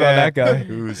forgot about that guy.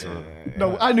 Who's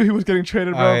No, I knew he was getting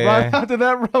traded, bro. Oh, yeah. Right after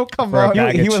that, bro. Come For a on.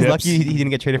 bag He of was chips. lucky he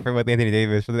didn't get traded for with Anthony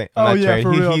Davis for the on Oh, that yeah, trade.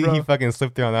 for real, he bro. fucking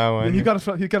slipped through on that one. He got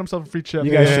himself a free chip.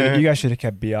 You guys Yeah. should have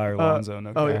kept Bi or Lonzo.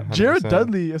 No Oh cap. yeah, 100%. Jared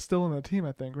Dudley is still in the team,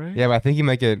 I think, right? Yeah, but I think he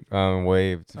might get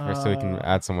waived so he can Uh,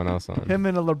 add someone else on. Him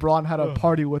and LeBron had a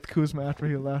party with Kuzma after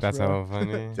he left. That's bro. how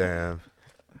funny. Damn.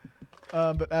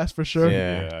 But as for sure.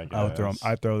 Yeah. I guess.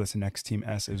 I'd throw this next team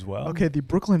S as well. Okay, the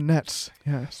Brooklyn Nets.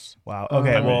 Yes. Wow. Um,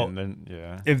 Okay. I well, mean, then,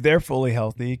 yeah. if they're fully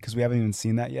healthy, because we haven't even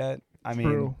seen that yet. I mean,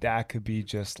 True. that could be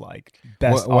just like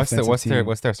best What's offensive team.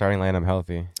 what's their starting lineup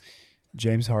healthy?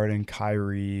 James Harden,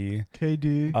 Kyrie,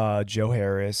 KD. Joe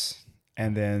Harris,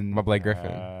 and then What Blake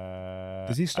Griffin?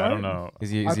 Does he I start? don't know.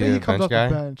 Is he I think a he comes bench off guy?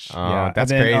 the bench. Oh, Yeah,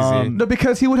 that's and then, crazy. No,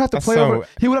 because he would have to That's play so- over.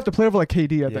 He would have to play over like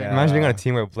KD, I think. Yeah. Imagine being on a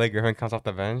team where Blake Griffin comes off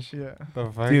the bench. Yeah.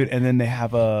 The fuck? dude, and then they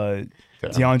have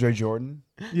DeAndre Jordan,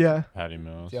 Yeah. Patty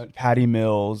Mills. Patty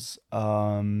Mills. Who's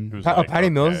Oh, like, Patty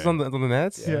Mills is okay. on the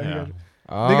Nets. Yeah. Yeah.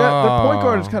 They got their point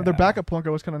guard is Oh. kind of their backup point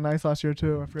guard was kind of nice last year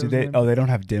too. I forget Did his they? name. Oh, they don't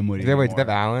have Dinwiddie. Did they anymore. have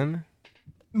Allen?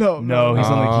 No, No, he's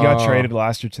Oh. only he got traded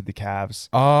last year to the Cavs.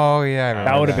 Oh yeah, I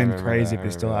remember That would've I been remember crazy that, if they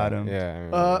I still remember had that. him. Yeah. I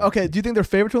remember that. Okay. Do you think they're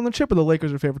favorite to win the chip or the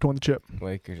Lakers are favorite to win the chip?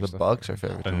 Lakers. The Bucks are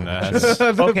favorite. The to win the Nets.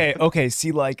 chip. Okay.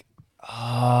 See, like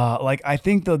I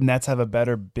think the Nets have a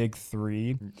better big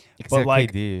three, Except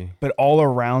like- KD. but all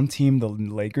around team the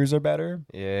Lakers are better.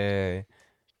 Yeah.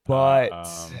 But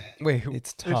Wait, who?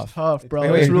 it's It's tough. tough, bro.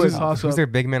 Wait, it's really who's, tough. who's their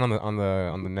big man on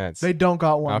the Nets? They don't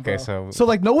got one. Okay, bro. so-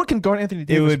 like no one can guard Anthony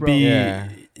Davis. It would bro. be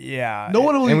Yeah. no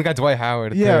one will. and we got Dwight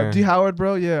Howard. Yeah, too. D Howard,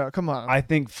 bro. Yeah, come on. I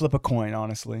think flip a coin,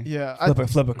 honestly. yeah,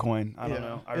 Flip a coin. I don't yeah,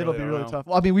 know. It'll be don't really know. tough.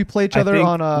 Well, I mean, we play each I other think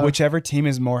on whichever team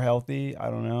is more healthy. I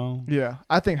don't know. Yeah,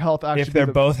 I think health actually. If they're be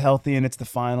the- both healthy and it's the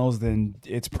finals, then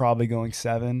it's probably going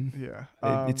 7.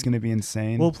 Yeah, It's going to be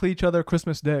insane. We'll play each other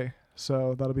Christmas Day,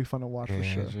 so that'll be fun to watch for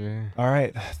Yeah, sure. sure. All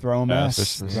right, throw a Yes.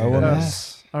 mess. Yes. Throw a Yes.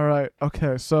 mess. All right.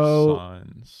 Okay. So,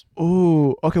 Suns.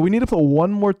 okay, we need to put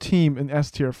one more team in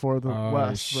S tier for the Oh,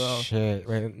 West, bro. shit.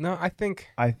 Wait, no, I think.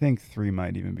 I think 3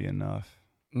 might even be enough.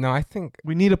 No, I think.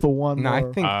 We need to put one No, more.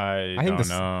 I think. I think don't this-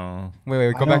 know.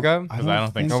 Wait, go back up. Because I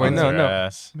don't think so. Oh, wait, Suns no, are no.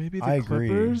 ass. Maybe the I agree.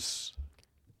 Clippers.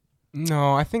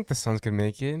 No, I think the Suns could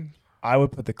make it. I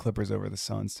would put the Clippers over the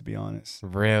Suns, to be honest.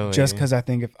 Really? Just because I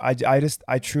think if I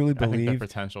truly I think the believe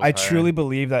potential's I higher. truly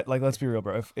believe that, like, let's be real,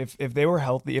 bro. If they were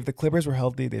healthy, if the Clippers were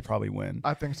healthy, they'd probably win.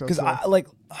 I think so. Because too. I like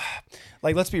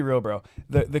let's be real, bro.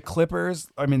 The Clippers,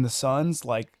 I mean the Suns,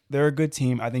 like they're a good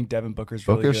team. I think Devin Booker's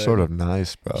really Booker's good. sort of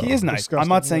nice, bro. He is nice. I'm Disgusting,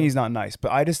 not saying yeah. he's not nice,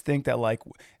 but I just think that like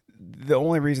the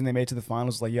only reason they made it to the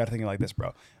finals is like you got to think of it like this,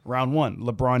 bro. Round 1,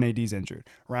 LeBron AD's injured.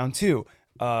 Round 2,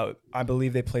 I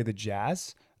believe they play the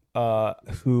Jazz.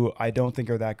 Who I don't think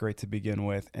are that great to begin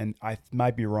with, and I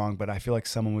might be wrong, but I feel like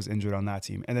someone was injured on that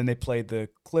team. And then they played the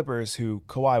Clippers, who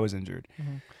Kawhi was injured.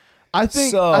 I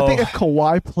think if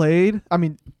Kawhi played, I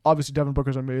mean, obviously Devin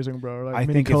Booker's amazing, bro. Like, I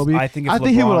meaning think Kobe. I think if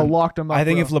he would have LeBron- locked him up. I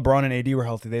think bro. if LeBron and AD were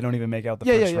healthy, they don't even make out the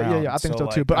first round. I think so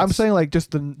too. like, But I'm that's- saying like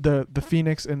just the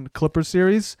Phoenix and Clippers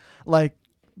series, like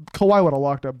Kawhi would have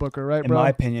locked up Booker, right, in bro? my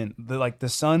opinion, the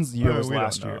Suns' year was we don't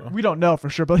last know. year. We don't know for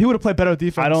sure, but he would have played better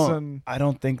defense than I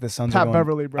don't think the Suns are Pat going.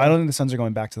 Beverly, bro. I don't think the Suns are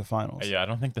going back to the finals. Yeah, I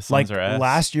don't think the Like Suns are ass.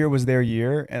 last year was their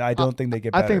year, and I don't think they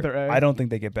get I better. think they're A. I don't think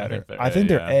they get better. they're I think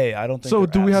they're A, yeah. A. I don't think. So they're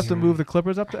do we S. have to move the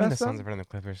Clippers up I to think the S Suns are then? better than the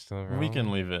Clippers still, bro. we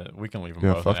can leave it. We can leave them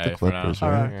Yeah, both fuck in the A for now. Clippers, All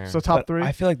right? right. Yeah. So top But 3.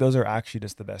 I feel like those are actually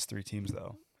just the best 3 teams,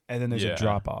 though. And then there's Yeah. a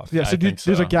drop off. Yeah. I So think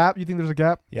there's a so. gap. You think there's a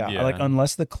gap? Yeah, Yeah. like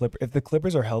unless if the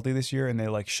Clippers are healthy this year and they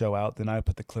like show out, then I would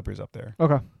put the Clippers up there.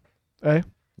 Okay. A.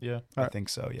 Yeah. I Alright. think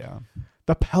so. Yeah.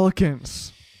 The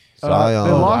Pelicans. Zion.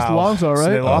 They lost Wow. Lonzo, So right?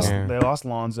 they lost. Yeah. They lost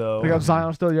Lonzo. They got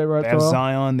Zion still, yeah, right? They have Terrell?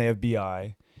 Zion. They have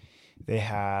Bi.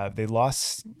 They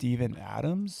lost Steven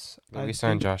Adams. Yeah, I we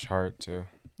signed think. Josh Hart too.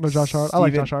 No, Josh Hart. I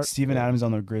like Josh Hart. Steven Adams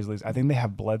on the Grizzlies. I think they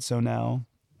have Bledsoe now.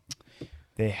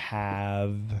 They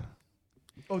have.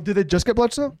 Oh, did they just get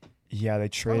Bledsoe? Yeah, they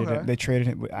traded Okay. him. They traded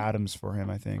him with Adams for him,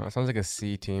 I think. Oh, it sounds like a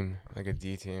C team, like a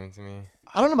D team to me.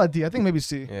 I don't know about D. I think maybe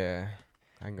C. Yeah.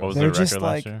 I can go What was with They're their just record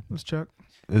like- last year? Let's check.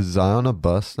 Is Zion a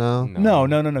bust now? No.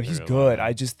 He's They're good. like-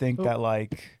 I just think Oh. that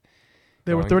like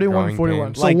They were Growing- 31 and growing 41.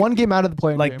 pains. So Like- one game out of the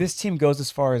playing like game. this team goes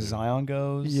as far as Zion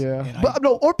goes. Yeah. and But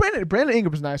no, or Brandon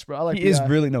Ingram's nice, bro. I like he is BI.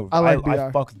 really no. I like I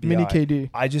BI. fuck with Mini BI. KD.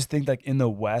 I just think like in the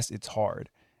West, it's hard.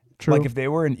 True. Like if they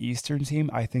were an Eastern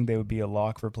team, I think they would be a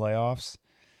lock for playoffs.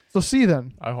 So C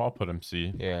then. I'll put him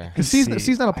C. Yeah. Because C's not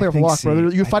a I playoff think lock, bro.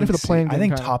 C. You're I fighting for think the playing C. game. I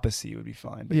think kinda. top of C would be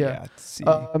fine. But Yeah. C.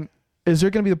 Is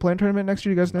there going to be the playing tournament next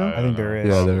year? You guys know? I I think don't there know.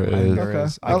 is. Yeah, there I think is. there Okay.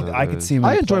 is. I- I could see them.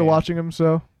 I enjoy watching them.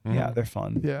 So Yeah, they're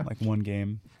fun. Yeah. Like one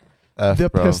game. F, the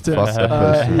bro. Pistons. Fuck the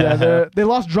Pistons. Yeah, they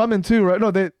lost Drummond too, right? No,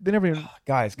 they never even.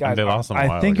 Guys. They lost them a I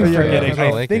while think ago. you're Yeah, forgetting. yeah.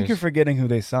 I Lakers. think you're forgetting who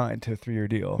they signed to a 3-year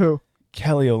deal. Who?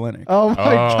 Kelly Olynyk. Oh my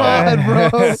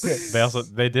God, bro.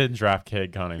 They did draft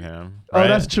Cade Cunningham. Oh, Right?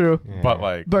 that's true. Yeah. But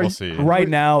like But we'll see. Right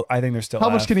now, I think they're still. How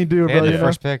much F. can he do, They bro? had the You know?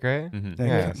 first pick, right? Mhm. They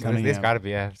Yeah. got So Cunningham. it's got to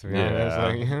be F, to be Yeah. honest.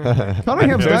 Like,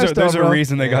 Cunningham's There's nice, There's though, a bro.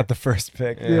 reason they Yeah. got the first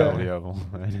pick. Yeah. Kelly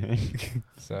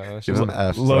so it's Give just him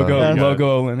F. Logo, Yeah.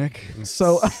 logo Olynyk.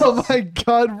 So, oh my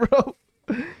God, bro.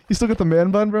 You still got the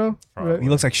man bun, bro? Probably. Right? He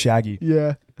looks like Shaggy.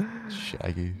 Yeah.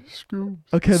 Shaggy. Screw.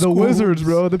 Okay, the Schools. Wizards,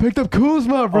 bro. They picked up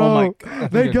Kuzma, bro. Oh my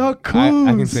God. They got I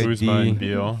can Kuz. say Kuzma and D.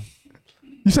 Beal.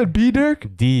 You said B, Dirk?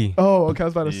 D. Oh, okay. I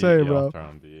was about to say, Yeah, bro. I'll throw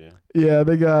him D. Yeah,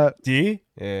 they got D.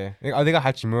 Yeah. They got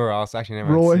Hachimura also. Actually,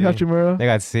 never Roy C. Hachimura. They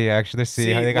got C, actually. They're C.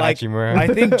 See, They got like, Hachimura. I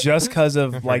think just because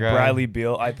of I like forgot. Bradley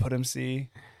Beal, I put him C.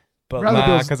 But Bradley like,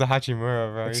 Beal's- because of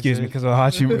Hachimura, bro. excuse me, You because of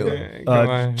Hachimura, Yeah, come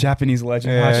on. Japanese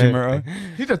legend Yeah. Hachimura.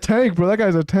 He's a tank, bro. That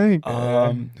guy's a tank.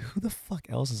 Who the fuck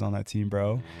else is on that team,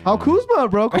 bro? How Kuzma,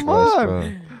 bro? Come on.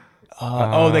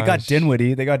 Bro. They got sh-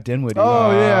 Dinwiddie. They got Dinwiddie.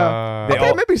 Oh, yeah. They Okay,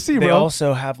 all- maybe C, They bro.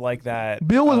 also have like that.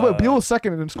 Beal was Beal was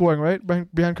second in scoring, right?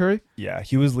 Behind Curry. Yeah,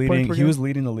 he was Point leading. per He game? was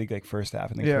leading the league like first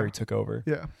half, and then Yeah. Curry took over.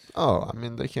 Yeah. Oh, I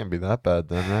mean, they can't be that bad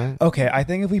then, right? Okay, I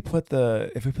think if we put the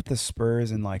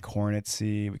Spurs in like Hornets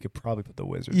C, we could probably put the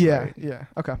Wizards. Yeah. right? Yeah.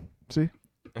 Okay. See.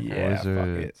 Yeah. Fuck it.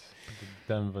 Wizards.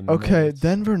 Denver Okay. Nuggets.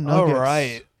 Denver All Nuggets.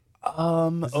 right.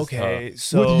 This is Okay.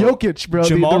 So With Jokic, bro,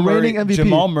 the reigning MVP.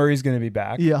 Jamal Murray's gonna be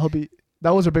back. Yeah, he'll be.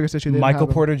 That was their biggest issue. They didn't Michael have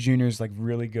him. Porter Jr. is like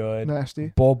really good.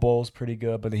 Nasty. Bull's pretty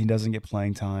good, but he doesn't get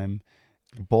playing time.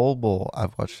 Bol.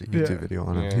 I've watched a YouTube Yeah. video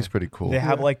on him. Yeah. He's pretty cool. They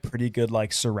have Yeah. like pretty good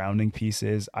like surrounding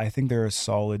pieces. I think they're a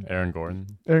solid. Aaron Gordon.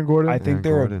 Aaron Gordon. I I, think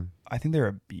Aaron they're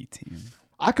a B team.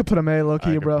 could put him A low I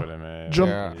key, could bro. put him A. Jam-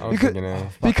 Yeah, I was Because- thinking A.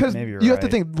 Fuck, Because maybe you you're have to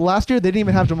right. think. Last year they didn't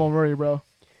even have Jamal Murray, bro.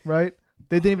 Right?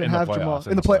 They didn't even In the have playoffs, Jamal in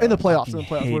in the the play in the playoffs. playoffs. In the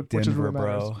Fucking playoffs, hate which is Denver, what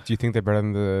matters. bro. Do you think they're better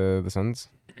than the Suns?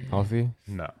 Healthy?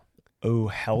 No. Oh,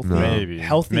 healthy. No. Maybe.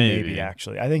 Healthy, maybe. Maybe.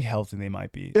 Actually, I think healthy they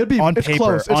might be. It'll be. on It's paper.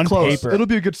 close. It's on close. paper. It'll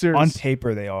be a good series. On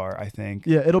paper, they are. I think.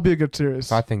 Yeah, it'll be a good series.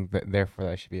 So I think that therefore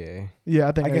that should be A. Yeah,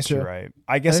 I think. I A guess too. you're right.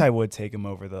 I guess Hey? I would take him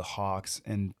over the Hawks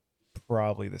and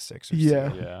probably the Sixers. Yeah.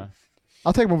 too. Yeah.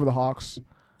 I'll take him over the Hawks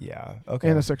Yeah. Okay.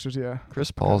 and the Sixers. Yeah, Chris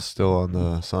Paul's still on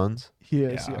the Suns. he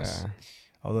is. Yeah. Yes.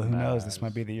 Although who knows? This Nice.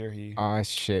 might be the year he. Ah,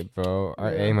 shit, bro.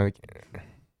 Our Yeah. A might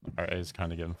Our A is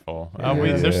kind of getting full. Yeah.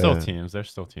 There's still Yeah. teams. There's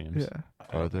still teams. Yeah.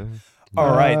 Are they?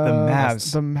 All right, the Uh,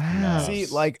 Mavs. The Mavs. See,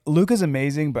 like Luca's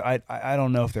amazing, but I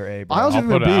don't know if they're A. Bro. I was I'll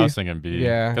gonna put it. B. I was thinking B.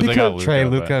 Yeah. Because they got Luka. Trey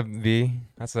but- Luca B.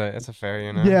 That's a fair,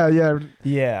 you know. Yeah, yeah.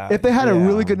 yeah. If they had a yeah.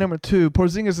 really good number two,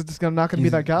 Porzingis is just not gonna be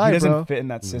He's- that guy, He doesn't bro. fit in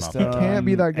that He system. can't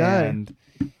be that guy. And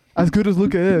As good as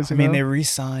Luca is, I you mean, know? they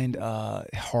re-signed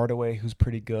Hardaway, who's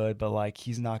pretty good, but like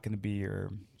he's not going to be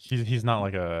your. He's not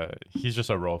like a. He's just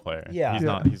a role player. Yeah. He's Yeah.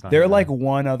 not. He's not. They're gonna- like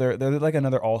one other. They're like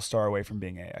another All-Star away from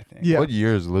being A. I think. Yeah. What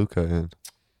year is Luca in?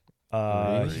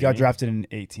 He got drafted in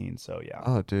 18, so yeah.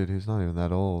 Oh, dude, he's not even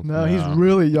that old. No, he's No.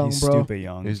 really young, he's bro. stupid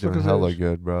young. He's Look doing at hella his-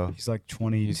 good, bro. He's like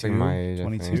 22. He's like my age, I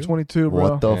 22. think. He's 22, bro.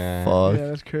 What the Yeah. fuck? Yeah,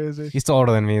 that's crazy. He's still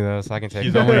older than me though, so I can take.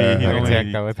 He's that. only. Yeah. He's I can only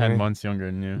take that with 10 me. months younger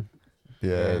than you.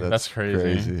 Yeah, That's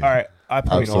crazy. All right, I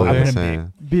put him Absolutely in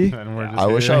insane. B. And we're just I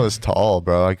wish I here. was tall,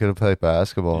 bro. I could have played You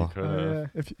basketball. could've. Oh, yeah.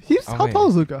 If he's Oh, how wait. tall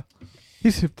is Luca?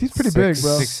 He's pretty big,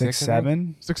 bro.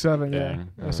 6'7". 6'7", yeah.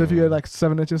 Dang. So if you get like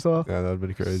 7 inches off, Yeah, that'd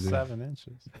been crazy. 7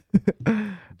 inches.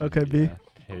 Okay, B. Yeah.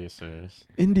 Pacers.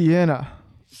 Indiana.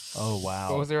 Oh wow.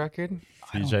 What was the record?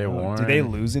 I don't TJ know. Warren. Did they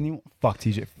lose anyone? Fuck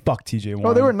TJ. Fuck TJ Warren.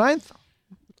 Oh, they were ninth.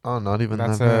 Oh, not even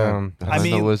That's, that bad. um, Behind I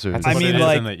the mean- Wizards. that's I what mean, it is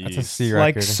like, in the That's a East. C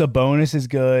Like record. Sabonis is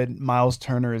good. Miles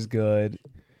Turner is good.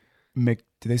 Do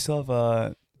they still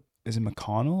have is it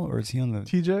McConnell or is he on the?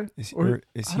 TJ. Is, Or- or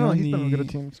is I he don't know. on He's been on good the?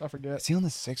 teams. I forget. Is he on the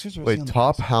Sixers or is he Wait, on the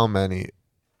top Pacers? how many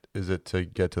is it to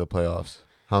get to the playoffs?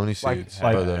 How many seeds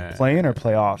like are there? Playing or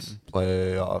playoffs?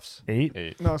 Playoffs. 8?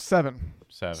 8, No, 7.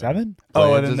 7. 7?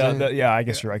 Oh, and Play-ins, then isn't it? yeah, I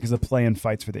guess you're right because the play-in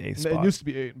fights for the 8th It spot. used to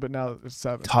be 8, but now it's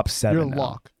 7. Top 7. You're a now.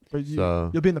 lock, but So-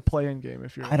 you'll be in the play-in game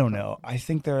if you're. I don't know. I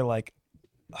think they're like.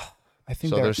 I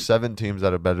think So they're. there's 7 teams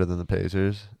that are better than the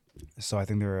Pacers. So I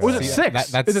think they're. Or is it See,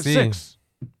 6? that's Is it C. 6?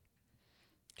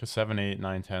 Because 7, 8,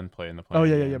 9, 10 play in the play. Oh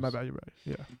yeah. My bad. You're right.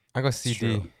 Yeah. I go CD.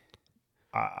 true.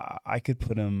 I could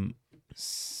put him.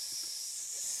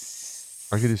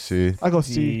 I could do C. I go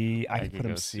C. I I could could put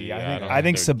him go C. C. I I think don't I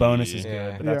think think they're Sabonis D. is good,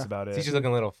 Yeah. but that's Yeah. about it. Teacher's looking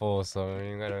a little full, so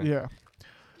you gotta. Yeah.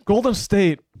 Golden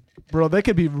State, bro, they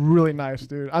could be really nice,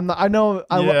 dude. I know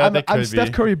Yeah, they I'm could Steph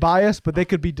be. Curry biased, but they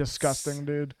could be disgusting,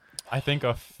 dude. I think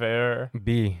a fair.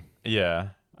 B. Yeah.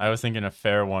 I was thinking a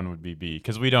fair one would be B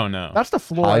because we don't know. That's the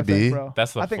floor, High I think, B? bro.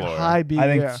 That's the I think floor. high B. I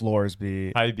think yeah. floors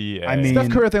B. High B. I A. mean-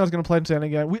 Steph Curry, I think, was gonna play insane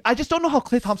again. I just don't know how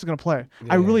Klay Thompson's gonna play.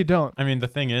 I Yeah. really don't. I mean, the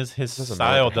thing is, his Doesn't style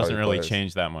matter how doesn't he really plays.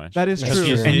 change that much. That is That's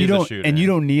true. true. And you He's a don't shooter. and you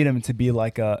don't need him to be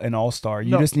like an all-star.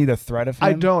 You No. just need a threat of him.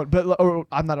 I don't, but or,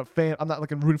 I'm not a fan. I'm not like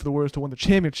rooting for the Warriors to win the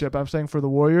championship. I'm saying for the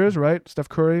Warriors, right? Steph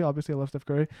Curry, obviously, I love Steph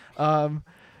Curry.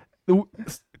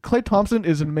 Klay Thompson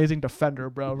is an amazing defender,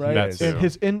 bro. Right? That And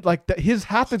too. his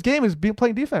half his game is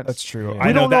playing defense. That's true. Yeah. I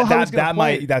We know don't know that how he's gonna that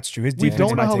play. might that's true. His We defense don't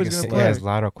know might how take he's a gonna step. play. Yeah, his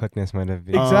lateral quickness might have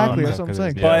been. Exactly, Um, that's what I'm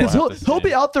saying. But- He'll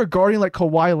be out there guarding like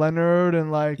Kawhi Leonard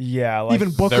and like Yeah, like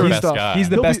even Booker Their and best stuff. guy. he's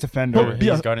the He'll best be- defender. he'll- He's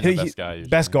yeah, guarding he- the best guy. Usually.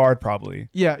 Best guard probably.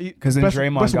 Yeah, Because then best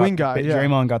Draymond got wing guy. Yeah,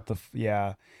 Draymond got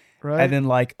the right. and then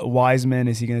like Wiseman,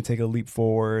 is he going to take a leap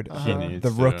forward? He needs The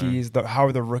to. rookies, how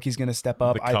are the rookies going to step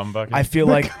up? The comeback. I feel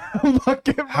like Look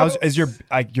at how's is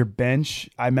your bench?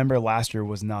 I remember last year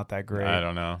was not that great. I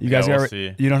don't know. You guys yeah, we'll got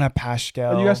see. you don't have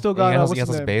Pascal. You guys still got he has, what's he has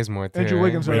his those name? Bazemore too. Andrew right?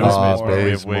 Wiggins We right got now. Oh, we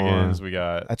have Bazemore. Wiggins. We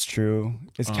got That's true.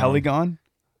 Is Kelly gone?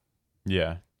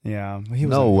 yeah. Yeah. He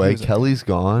was No he way. was Kelly's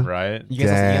gone. Right. You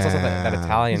guys also that Damn.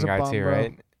 Italian He's a guy bum, too, bro.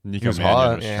 right? Nico was Mannion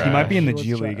hot. was Yeah. He might be in the He was G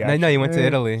trash. League. No, he went to Yeah.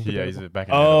 Italy. Yeah, he's back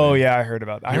in Oh Italy. yeah, I heard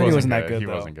about that. I He heard he wasn't wasn't that good He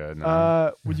though. wasn't good.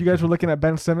 No. When you guys were looking at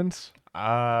Ben Simmons,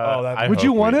 I would you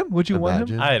hope want we- him? Would you want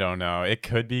Imagine. him? I don't know. It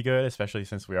could be good, especially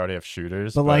since we already have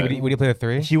shooters. But, like, Would he play the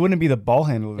 3? He wouldn't be the ball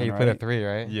handler. Yeah, you right? play the 3,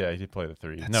 right? yeah, he'd play the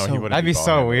 3. That's No, so- he wouldn't. That'd be ball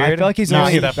so handler. weird. I feel like he's No, not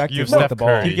you really have- effective you with Steph the ball.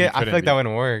 Curry. I feel couldn't like that be.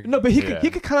 wouldn't work. No, but he Yeah.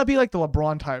 could kind of be like the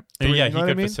LeBron type. Yeah, three, he you know what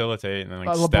could I mean? facilitate, and then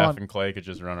like LeBron. Steph and Clay could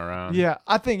just run around. Yeah,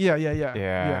 I think yeah.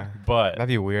 Yeah. but That'd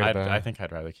be weird though. I think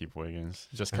I'd rather keep Wiggins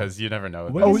just because you never know.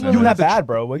 with Wiggins Oh, Ben isn't you that Simmons. bad,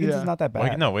 bro. Wiggins Yeah. is not that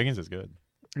bad. No, Wiggins is good.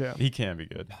 Yeah. He can be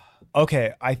good.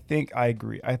 Okay, I think I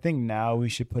agree. I think now we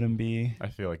should put him B. I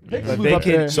feel like They But can move they up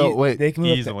can there. So, wait, they can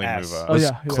move easily up to move S. up. Oh Was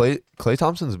yeah. Klay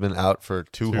Thompson's been out for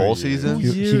 2 2 whole years. seasons.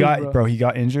 Two He years, got bro. he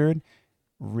got injured,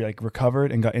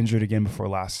 recovered and got injured again before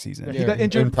last season. He got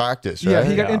injured. In practice, right? Yeah,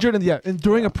 he got Yeah. injured and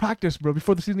during a practice, bro,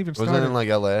 before the season even Wasn't started. it in like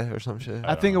LA or some shit?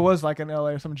 I think it was like in LA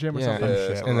or some gym or Yeah. something. Yeah, shit.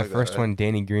 something And the like first that. one,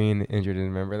 Danny Green injured.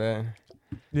 Remember that?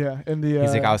 Yeah, in the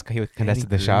He's like, he contested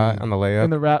the Green. shot on the layup.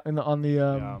 on the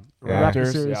Yeah. Yeah.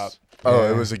 Raptors series. Yeah. Oh,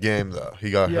 Yeah. it was a game though. He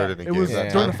got Yeah, hurt in a it game. was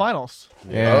that during time. the finals.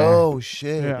 Yeah. Oh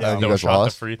shit! Yeah. And Don't you guys shot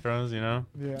lost. the free throws. Yeah,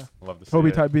 Love to see Kobe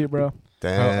it. type beat, bro.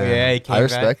 Damn. yeah, he came I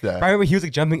respect back. that. Probably he was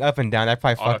like jumping up and down. That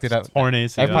probably fucked it up. Torn That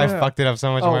ACL. probably Yeah. fucked it up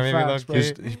so much Oh, more. Maybe facts, bro.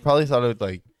 He probably thought it would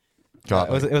like got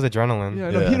it was adrenaline. Yeah,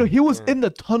 Yeah. no, he was in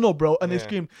the tunnel, bro, and they Yeah.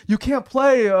 screamed, "You can't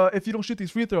play if you don't shoot these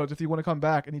free throws. If you want to come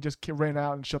back," and he just ran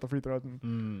out and shot the free throws.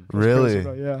 And really. crazy,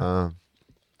 bro, yeah.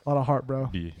 A lot of heart, bro.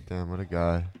 B. Damn, what a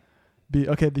guy.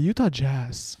 Okay, the Utah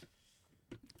Jazz.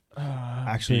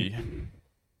 Actually, B.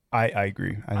 I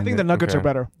agree. I think the Nuggets okay. are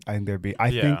better. I think they're B. I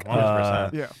Yeah, think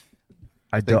 100%. Yeah.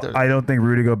 I think don't they're- I don't think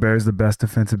Rudy Gobert is the best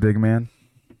defensive big man.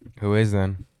 Who is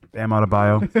then? Bam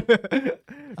Adebayo.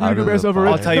 Out of Gobert's the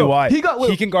overrated. I'll tell you No, why. He got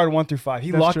He can guard 1 through 5.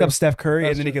 He That's locked true. up Steph Curry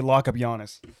That's and then he true. could lock up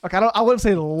Giannis. Okay, I wouldn't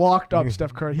say locked up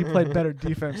Steph Curry. He played better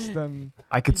defense than.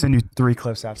 I could send you 3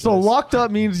 clips after So this. locked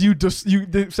up means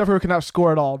Steph Curry cannot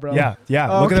score at all, bro. Yeah.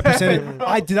 Look at the Okay.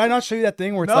 percentage. Did I not show you that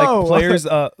thing where it's No. like players?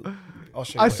 I'll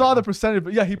show you I later. saw the percentage,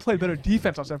 but yeah, he played better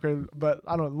defense on Steph Curry. But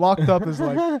I don't know, locked up is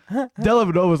like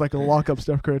Dellavedova is like a lock up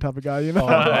Steph Curry type of guy, you know? Oh,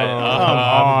 come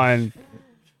on.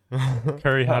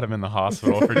 Curry had him in the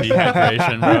hospital for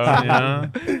dehydration, bro.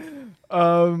 You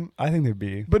know? I think they're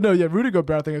B. But no, yeah, Rudy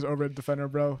Gobert I think is overrated defender,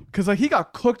 bro. Because like he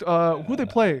got cooked. Who they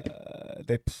play?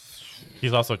 They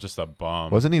He's also just a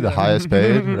bum. Wasn't he the highest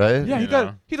paid? Right. Yeah, You he's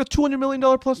know? a $200 million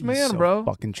plus man, so bro.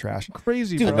 fucking trash.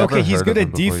 Crazy, Dude, bro. never okay, he's heard good of at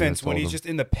him before you defense when told he's him. just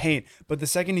in the paint, but the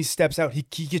second he steps out, he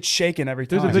gets shaken every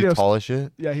There's a time. Is he video- tall as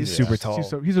shit? Yeah, he's super tall.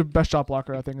 He's the best shot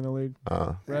blocker I think in the league,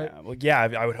 right? Yeah, well, yeah,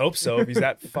 I would hope so if he's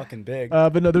that fucking big.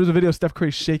 But no, there was a video of Steph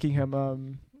Curry shaking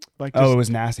him. Like just, Oh, it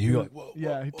was nasty. He was like, whoa.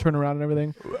 yeah, he turned around and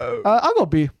everything. I'll go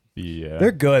B. Yeah.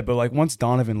 They're good, but like once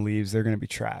Donovan leaves, they're gonna be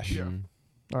trash. Yeah.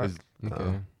 All right. Is-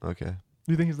 Okay. Okay.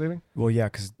 You think he's leaving? Well, yeah,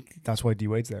 because that's why D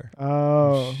Wade's there.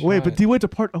 Oh, wait, but Shut. D Wade's a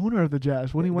part owner of the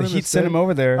Jazz. Wouldn't he want The him Heat to sent stay? him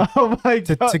over there Oh my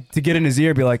to, god! to get in his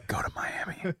ear, be like, go to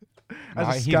Miami. As a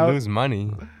Why he'd scout? lose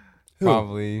money. Who?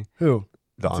 Probably. Who?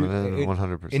 Donovan, it-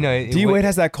 100%. You know, it D would- Wade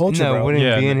has that culture, no, it bro. wouldn't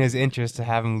Yeah, be in no. his interest to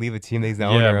have him leave a team that he's the yeah,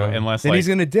 owner but of. unless Then like, he's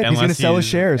gonna dip. He's gonna unless sell his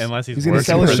shares. Unless he's gonna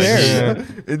sell his working for the shares.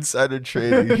 team. Insider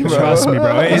trading. Trust me,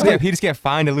 bro. He just get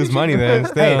fined to lose money then.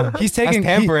 Still. Hey, he's taking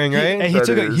That's tampering, right? Hey,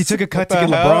 he took a cut to What get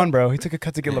the hell? LeBron, bro. He took a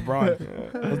cut to get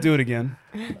LeBron. He'll do it again.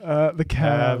 The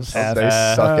Cavs. F. They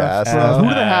suck ass Bro, now. who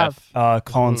do they have?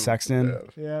 Colin Sexton,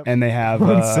 Yeah. and they have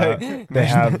Sec- they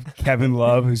have Kevin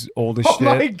Love, who's old as Oh shit.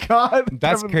 my god!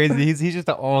 That's Kevin- crazy. He's just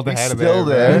the old He's head of still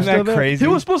there. there. bro. Isn't that Still there? crazy? He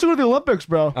was supposed to go to the Olympics,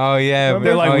 bro. Oh yeah,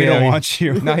 They're like, oh, we yeah. don't want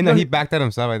you. No, he backed that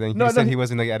himself. I think No, he no, said he- he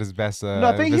wasn't like at his best No,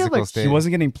 I think he had, physical like- state. He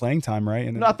wasn't getting playing time, right?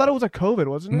 And No, I thought it was like COVID,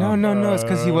 wasn't it? No, it's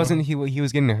because he wasn't. He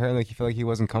was getting hurt. Like he felt like he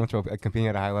wasn't comfortable competing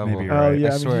at a high level. Maybe you're Oh right. yeah,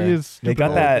 I I mean, swear. he is. They stupid got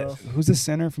old, that. bro. Who's the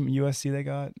center from USC? They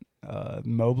got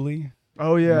Mobley.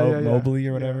 Oh yeah, yeah, yeah. Mobley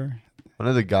or whatever. One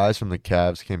of the guys from the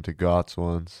Cavs came to Gots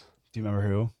once. Do you remember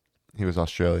who? He was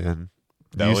Australian.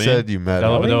 You Delhi? said you met him.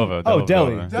 Dellavedova. Oh,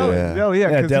 Delhi. Delhi, Yeah. Delhi, yeah,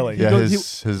 Yeah, 'cause Delhi. He Yeah, goes,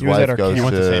 his he was at wife our goes camp. He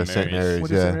went to to St. St. Mary's. Mary's.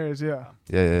 with the St. Yeah. Mary's,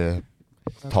 yeah.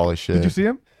 Yeah. Tall as shit. Did you see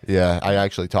him? Yeah, I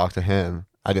actually talked to him.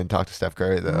 I didn't talk to Steph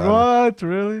Curry though. What?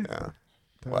 Really? Yeah.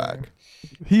 Dang. Whack.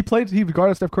 He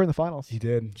guarded Steph Curry in the finals. He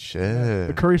did. The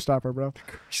Shit. Curry stopper, bro.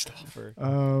 Stopper.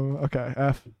 Okay,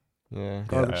 F. Yeah.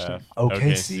 Garbage Yeah. time.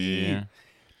 OKC.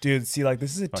 Dude, see, like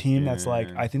this is a team that's like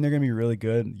Fucking- I think they're gonna be really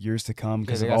good years to come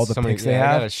because they of got all the so many- picks they yeah,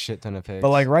 got have. a shit ton of picks. But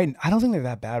like I don't think they're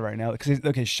that bad right now because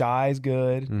okay, Shy's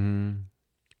good. Mm-hmm.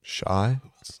 Shy?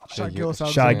 Shai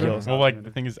Gilgeous-Alexander. Shai Gilgeous. Well, like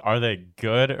the thing is, are they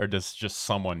good or does just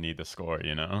someone need to score?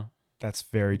 You know, That's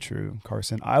very true,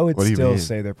 Carson. I would What do you still mean?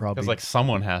 say they're probably because like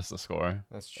someone has to score.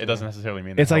 That's true. It doesn't necessarily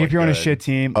mean it's they're like if you're on a good. shit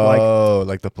team, like Oh,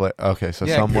 like the play. Okay, so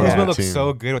Yeah, someone Kuzma on the looked team.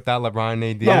 so good without LeBron and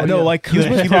AD. no, no, like He, was,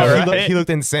 he, Kuzma- looked, Yeah, right? he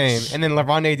looked insane. And then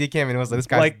LeBron and AD came in and was like, this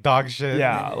guy's Like, dog shit.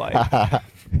 yeah, like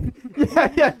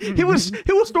Yeah. He was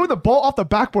throwing the ball off the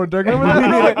backboard during. Remember that?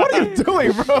 I'm like, what are you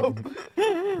doing, bro?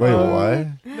 Wait, what?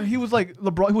 No, he was like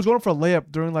LeBron. He was going for a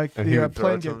layup during like And he the would throw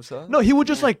playing it to game. himself? No, he would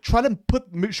just like try to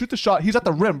shoot the shot. He's at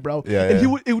the rim, bro. Yeah, and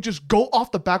yeah. it would just go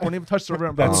off the backboard and even touch the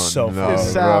rim, bro. That's so funny.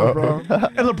 It's sad, bro.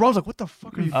 And LeBron's like, "What the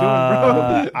fuck are you doing,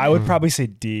 bro?" I would probably say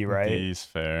D, right? D's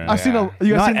fair. I seen a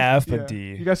you guys Not seen, F, but yeah. D.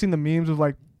 You guys seen the memes of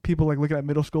like people like looking at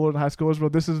middle schoolers and high schoolers, bro?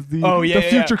 This is the Oh, yeah, the yeah,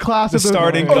 future yeah. class The of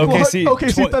starting Oklahoma- OKC,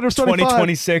 OKC Thunder starting five.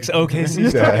 2026 OKC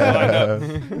starting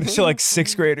lineup. So like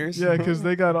sixth graders. Yeah, because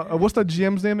they got what's the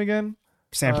GM's name again?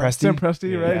 Sam Presti. Sam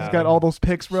Presti, right? Yeah. He's got all those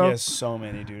picks, He bro. has so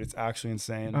many, dude. It's actually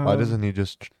insane. Why doesn't he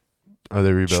just? Are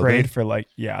they rebuilding? Trade for like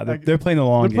they're, Like, they're playing the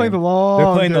long They're game. playing the long.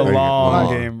 They're playing the game. long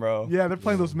Long. game, bro. Yeah, they're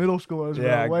playing those middle schoolers, bro.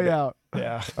 Yeah, Way out.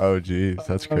 Yeah. Oh, jeez,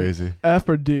 that's crazy. F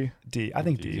or D? D. I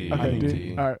think D. D. I Okay, think D.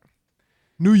 D. All right.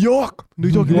 New York, New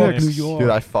York Knicks. New York. Dude,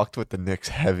 I fucked with the Knicks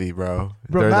heavy, bro.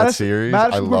 Bro, During that Madison- series,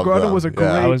 Madison I Square love Garden them. was a Yeah. great-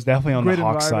 I was definitely on the Great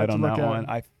Hawk side on environment to that look one.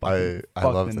 at. I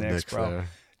fuck love the the Knicks, Knicks bro. there.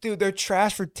 Dude, they're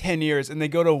trash for 10 years, and they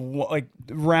go to like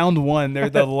round one. They're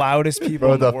the loudest people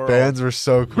Bro, in the the world. fans were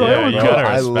so cool. Yeah, you bro. gotta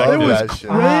I respect love it. that shit.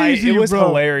 Crazy, It was bro.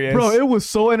 hilarious. Bro, it was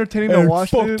so entertaining to And watch,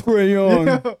 fuck dude. Trae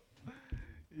Young.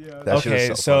 Yeah. That shit was Okay,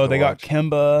 so so fun to they got watch.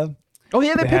 Kemba. Oh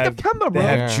yeah, they They picked have- up Kemba, They bro.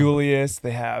 have Yeah. Julius.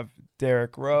 They have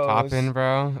Derrick Rose. Toppin,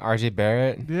 bro. RJ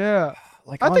Barrett. Yeah,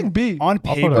 Like I on- think B. on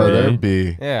I'll put paper. a Oh, they're B.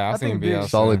 B. Yeah, I I was think thinking B. B. also.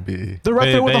 Solid B. They're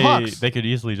right there with the Hawks. They could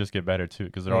easily just get better too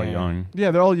because they're all Yeah. young.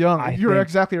 Yeah, they're all young. I You're think-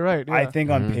 exactly right. Yeah. I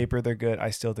think on Mhm. paper they're good. I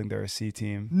still think they're a C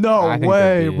team. no I think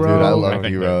way, they're B. bro. Dude, I I love think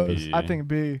they're D-Rose. B. I think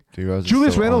B. D-Rose is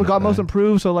Julius so Randle on got it, most man.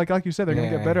 improved, so like you said, they're gonna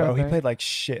Yeah. get better. Bro, I he think. played like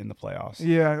shit in the playoffs.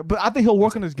 Yeah, but I think he'll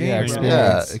work on his game. Yeah, bro. experience.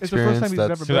 Yeah, It's the first experience. time he's never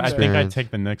That's been So I there. think I'd Experience.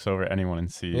 take the Knicks over anyone in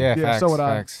C. Yeah, Yeah, facts, so would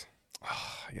I. facts.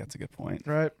 Yeah, that's a good point.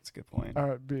 Right. That's a good point. All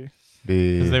right, B.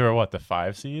 B. Because they were what, the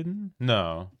 5 seed?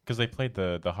 No, because they played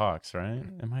the Hawks, right?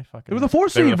 Am I fucking? It was a 4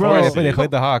 They were seed, the bro. 4 Yeah, seed. they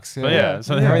played the Hawks. So yeah,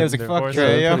 so Yeah. It was like, they're fuck 4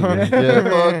 Trae seed. Young. yeah,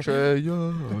 fuck Trae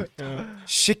Young.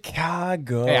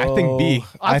 Chicago. Hey, I think B.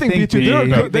 I think B too. They're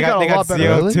good. They got a lot better.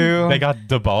 Really? CO2. They got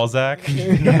DeBalzac.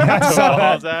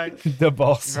 DeBalzac. the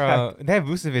balls. Bro, they have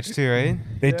Vucevic too, right?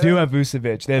 They do have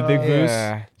Vucevic. They have Big Vuce.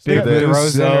 Yeah. They Big got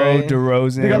Vuce. DeRozan, right?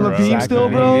 DeRozan. They got Levine Zach still,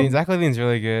 Levine. bro. Zach Levine's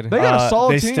really good. They got a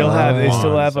solid They team. still have. They Come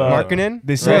still on, have. son. Markkinen?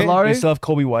 They still. Right? Lowry? They still have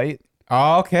Kobe White.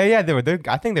 Oh, okay, yeah, I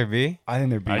think they're B. I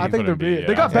think they're B. I I can think put they're them B. B, They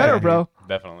yeah. got better, Yeah. bro.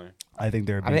 Definitely. I think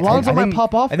they're B. I think- Lonzo I might think-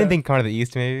 pop off. I didn't think kind of the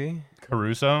East maybe.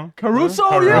 Caruso. Caruso,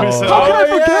 yeah. Caruso. How can I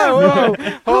Oh, forget?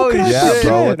 yeah, How Holy can I Yeah, forget?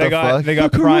 bro. What They the got fuck? they got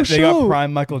Look, prime they got Caruso.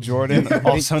 prime Michael Jordan,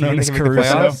 also Do you known as think they make the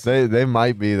Caruso. playoffs? They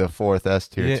might be the 4th S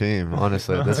tier Yeah. team,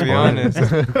 honestly. At this To be point.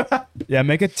 honest. Yeah,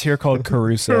 make a tier called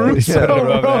Caruso. Caruso, Set it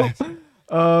above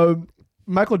bro. it.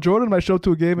 Michael Jordan might show up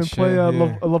to a game and Shit, play yeah.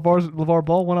 LeVar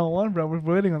Ball 1-on-1, bro. We're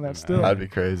waiting on that still. That'd be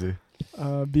crazy.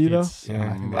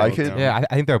 Bito. I could- Yeah,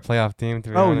 I think they're a playoff team. To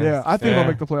be Oh honest. yeah, I think they'll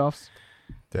make the playoffs.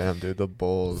 Damn, dude, the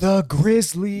Bulls. The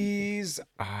Grizzlies.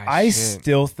 Ah, I shit.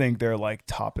 still think they're like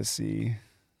top of C.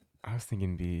 I was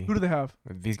thinking B. Who do they have?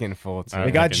 B's getting full too. I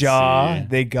They got think Ja. C.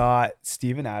 They got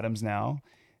Steven Adams now.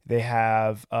 They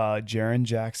have Jaren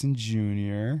Jackson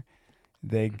Jr.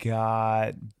 They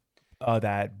got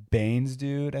that Baines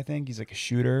dude. I think he's like a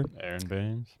shooter. Aaron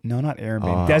Baines. No, not Aaron Oh,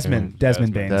 Baines. Desmond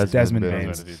Desmond Baines. Desmond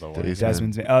Baines. Baines. Desmond.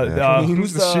 Desmond's Baines. Yeah.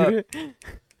 Who's the shooter?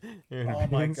 Oh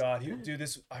my god, dude!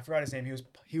 This I forgot his name.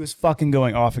 He was fucking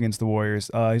going off against the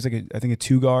Warriors. He's like I think a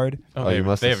 2 guard. Oh, Oh, you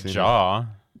must they have have seen Ja.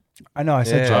 I know. I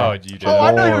said Yeah. Oh, Ja. you did. Oh,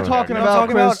 I know you were Lord. talking You know what I'm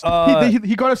about talking Chris. about?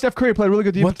 He guarded Steph Curry. Played really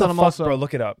good defense What the on him fuck, also. bro?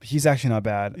 Look it up. He's actually not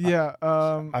bad. Yeah.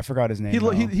 I forgot his name. He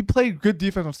though. he played good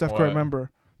defense on Steph Curry. What?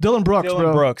 Remember? Dylan Brooks, Dylan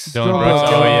bro. Brooks. Dylan Dylan Brooks.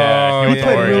 Brooks. Oh yeah, He was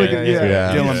played really Warriors. good. Yeah.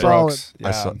 Yeah. Dylan He's Brooks.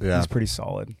 solid. Yeah, yeah. he's pretty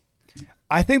solid.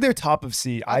 I think they're top of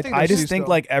C. I I think they're just C think still.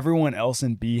 like everyone else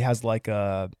in B has like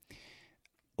at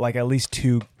least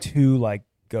two like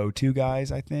go-to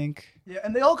guys. I think. Yeah,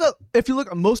 and they all got. If you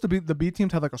look, most of the B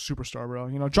teams have like a superstar, bro.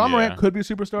 You know, John Morant Yeah. could be a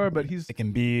superstar, but he's Like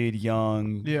Embiid,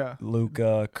 Young, yeah.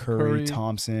 Luca, Curry. Curry,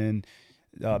 Thompson,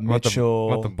 What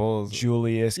Mitchell, the Bulls?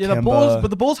 Julius, Yeah, Kemba. the Bulls, but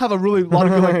the Bulls have a really lot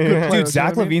of good, like, good Yeah. players. Dude, you know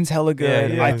Zach what I mean? Levine's hella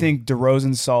good. Yeah. I think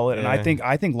DeRozan's solid, and Yeah.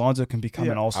 I think Lonzo can become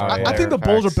Yeah. an all-star. Oh, I yeah. think the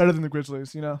Bulls are Facts. better than the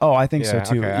Grizzlies. You know. Oh, I think so Yeah,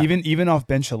 too. okay. Even off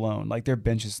bench alone, like their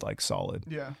bench is like solid.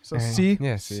 Yeah. So C,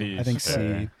 Yeah, C. C. I think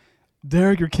Okay. C.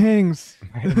 Derek, your Kings.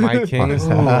 My Kings.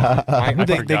 Ooh. I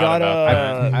They forgot got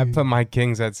about that. I put my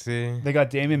Kings at C. they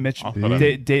got Damian Mitchell, I'll put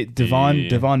him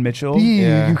Devon Mitchell. Yeah.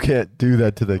 Yeah. You can't do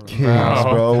that to the Kings, Oh,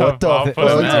 bro. What the I'll fuck?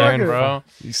 put him fuck? in, bro.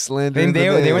 You slandered They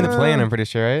were in the name. play-in, I'm pretty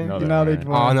sure, right? No, You know they. weren't.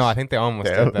 Oh no, I think they almost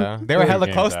Damn. did though. They were hella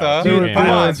Two close games though. out. Dude, Two come games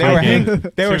on, out. They were Two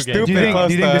games. they were Two games. stupid Do you think close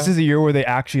this though. is a year where they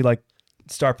actually like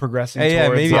start progressing? Hey, yeah,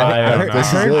 towards, maybe. like, I I heard- don't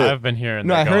this know. is it. I've been hearing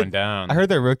No, they're I going heard- down. I heard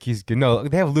their rookie's good. No,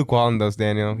 they have Luke Walton those,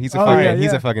 Daniel. He's a Oh, fucking yeah,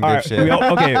 he's yeah. a fucking all right,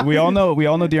 dipshit. we all know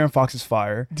De'Aaron Fox is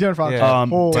fire. De'Aaron Fox. Yeah.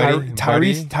 Oh,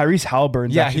 Buddy. Tyrese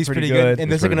Halliburton's Yeah, actually he's pretty good. good.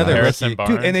 And there's like Pretty another nice. Harrison rookie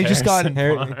Barnes. Dude, and they just got-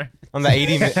 Harrison Barnes. on the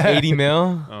 80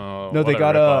 mil. Oh, No, they what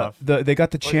got ripoff. they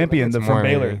got the champion It's from more,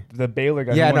 Baylor. maybe. The Baylor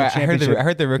guy. Yeah, who no, won I the heard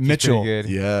championship. the rookie's Mitchell. pretty good.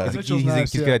 Yeah. Mitchell's He's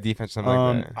nice, good yeah. at defense, something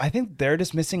like that. I think they're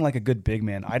just missing like a good big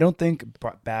man. I don't think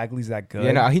Bagley's that good.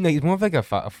 Yeah, no, he's more of like a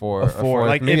four, a four.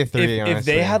 Like maybe if, a three. if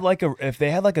they honestly.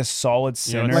 had like a solid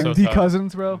You know center. what's like so D tough?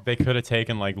 Cousins, bro. They could have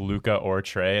taken like Luca or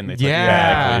Trey, and they took Yeah.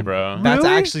 Bagley, bro. That's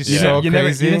Really? actually Yeah. so you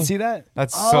crazy. didn't see that?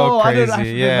 That's Oh, so I crazy.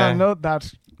 did Yeah, not know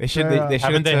that. they should. Yeah. They should.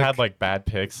 Haven't they had like bad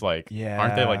picks? Like, Yeah.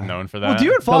 aren't they like known for Well, that?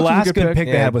 De'Aaron The Fox was last a good pick.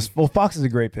 they Yeah. had was Fox is a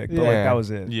great pick, but like Yeah. that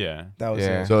was it. Yeah. That was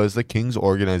Yeah. it. So is the Kings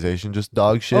organization just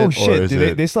dog shit? Oh Or shit, is dude!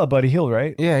 it, They still have Buddy Hield,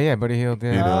 right? Yeah, Buddy Hield.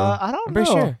 Yeah. You know? I don't I'm know.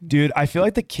 pretty sure. Dude, I feel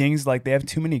like the Kings like they have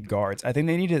too many guards. I think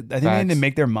they need to. I think they need to Facts.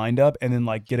 make their mind up and then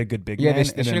like get a good big Yeah, man. they and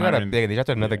should then, have got I a mean, big. They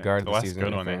drafted another Yeah. guard The this last season.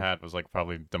 good I one they think. had was like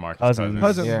probably DeMarcus Cousins.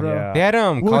 Cousins, Yeah. bro. Yeah. They had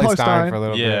Willie Colin Holstein. Stein for a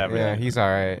little Yeah, bit. but- Yeah, he's all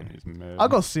right. He's mid. I'll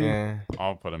go C. Yeah.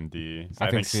 I'll put him D. I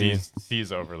I think think C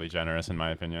is overly generous in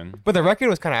my opinion. But the record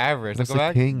was kind of average. That's Let's go the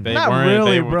back. Kings. They Not weren't.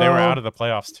 really, they bro. were out of the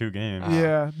playoffs 2 games.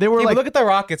 Yeah, they were Yeah, but like. look at the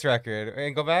Rockets record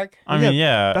and go back. I mean,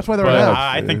 yeah. that's why they're but in F.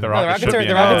 I think the No, Rockets, Rockets should are- be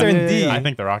the in Rockets F. are in Yeah, D. yeah, yeah. I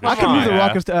think the Rockets. I should can be move the in F.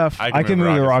 Rockets to F. I can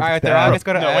move the Rockets. All right, the to F. Rockets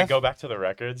go to No, F. wait, go back to the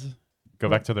records. Go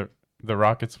back to the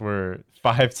Rockets were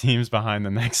 5 teams behind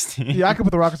the next team. Yeah, I could put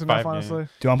the Rockets in F, 5 honestly. Do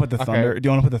you want to put the Okay. Thunder? Do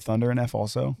you want to put the Thunder in F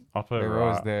also? I'll put The a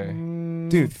Rose Rock. there.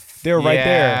 Dude, they were right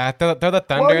there. Yeah, throw the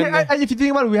Thunder Well, in yeah, there. if you think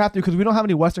about it, we have to because we don't have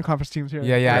any Western Conference teams here.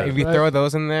 Yeah, yeah. Yeah. If we Right. throw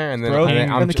those in there, and then Throw and then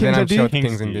the- I'm and the Kings then in D? I'm Kings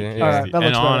Kings in D. D. Yeah. All right, that And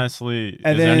looks better. honestly, And is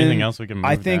there then anything else we can move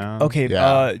I think down? okay.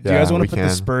 Yeah. Do you guys Yeah, want we to put the can.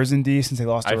 Spurs in D since they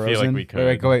lost to I feel like Rosen? we could.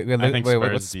 Wait. I think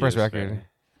What's D Spurs is record? fair.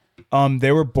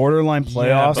 They were borderline Yeah,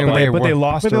 playoffs, but but, they they were-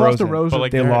 lost But to they lost to Rosen. Rosen. But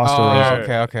like They they're- lost to Oh,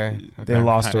 Rosen. okay. They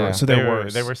lost to Yeah. Rosen, so they're they were,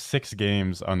 worse. They were 6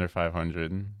 games under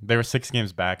 500. They were 6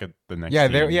 games back at the next. Yeah,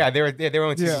 team. they were only Yeah. Like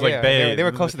they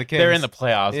were close to the Kings. They're in the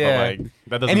playoffs, Yeah. but like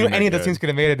that doesn't. mean Any of they're those teams good. could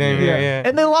have made it. Damn, Yeah. yeah.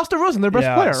 And they lost to Rosen, their best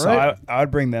player, so right? I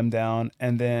would bring them down,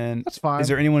 and then That's fine. is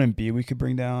there anyone in B we could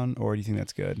bring down, or do you think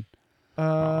that's good?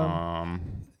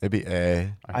 Maybe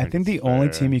A. I think the it's only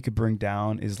fair. team you could bring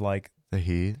down is like The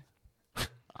Heat.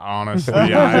 Honestly,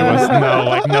 I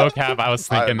was no cap. I was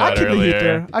thinking I that keep the Heat earlier.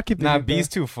 there. I keep the Nah, Heat B's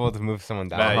too full to move someone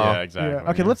down. That- Uh-huh. yeah, exactly. there. Yeah.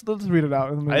 Okay, let's read it out.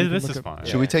 And then we can This look is at- fine.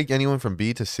 Should we take anyone from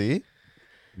B to C?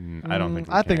 I don't think.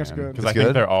 I think it's good. because It's I think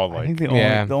good? they're all I like. think the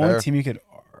Yeah. only Fair. team you could.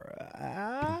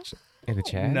 Yeah, the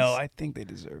Jazz. No, I think they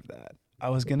deserve that. I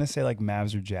was gonna say like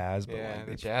Mavs or Jazz, but Yeah, like,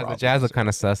 the they Jazz. The probably Jazz look deserve kind it.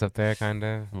 of sus up there, kind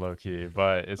of. Low key,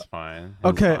 but it's fine.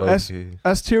 Okay, Low-key.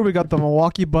 S tier, we got the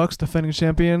Milwaukee Bucks, defending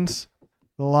champions,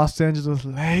 the Los Angeles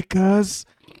Lakers,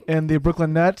 and the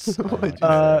Brooklyn Nets.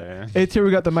 Okay. A tier,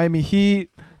 we got the Miami Heat,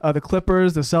 the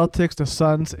Clippers, the Celtics, the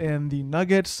Suns, and the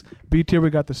Nuggets. B tier, we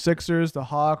got the Sixers, the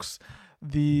Hawks,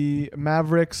 the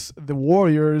Mavericks, the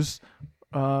Warriors,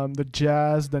 the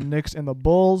Jazz, the Knicks, and the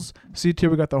Bulls. C tier,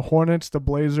 we got the Hornets, the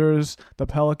Blazers, the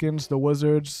Pelicans, the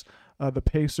Wizards, the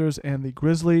Pacers, and the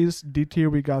Grizzlies. D tier,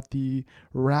 we got the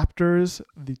Raptors,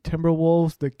 the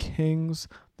Timberwolves, the Kings,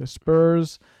 the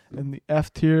Spurs. And the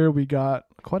F tier, we got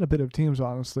quite a bit of teams,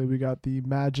 honestly. We got the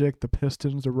Magic, the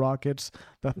Pistons, the Rockets,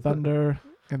 the Thunder,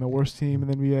 and the worst team in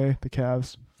the NBA, the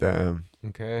Cavs. Damn.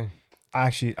 Okay. I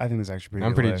think this is actually pretty.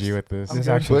 I'm good pretty list. G with this. I'm This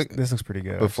good. actually Quick, this looks pretty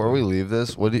good. Before we leave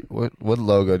this, what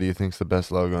logo do you think's the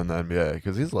best logo in the NBA?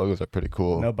 Because these logos are pretty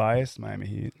cool. No bias, Miami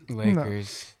Heat.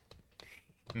 Lakers.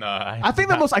 No, I think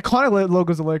the most iconic logo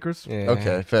is the Lakers. Yeah.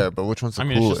 Okay, fair. But which one's the I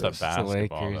mean, coolest? it's just a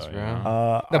basketball, Lakers, though, bro. you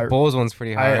know? The Bulls one's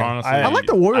pretty hard. Honestly, I like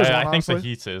the Warriors I one, think the honestly.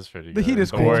 Heat is pretty good. The Heat is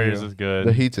the cool. Warriors is good.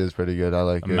 The Heat is pretty good. I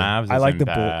like The it. Mavs. I like isn't the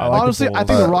Bull- bad. I like the Honestly, I Bulls.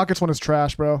 think the Rockets one is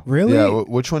trash, bro. Really? Yeah.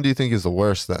 Which one do you think is the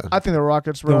worst then? I think the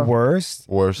Rockets, the bro. worst,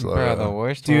 Worst Bro, logo. the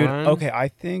worst dude. one. Okay, I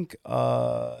think.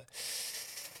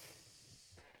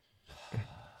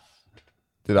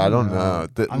 Dude, I don't know.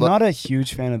 I'm not a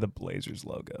huge fan of the Blazers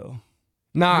logo.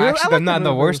 Nah, Really? I actually, like the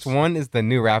the worst Lakers. one is the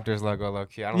new Raptors logo, low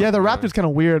key. I don't Yeah, the like Raptors kind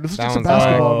of weird. This is That just a one's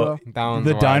basketball, hard. bro. That one's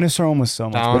The whack. dinosaur one was so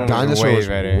much That better. one was dinosaur way was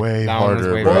better. way That one was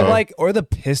harder, way bro. better. Or the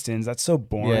Pistons. That's so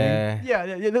boring. Yeah.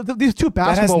 Yeah. These two That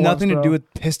has basketball nothing ones, to do bro.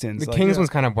 with Pistons. The like, Kings yeah. one's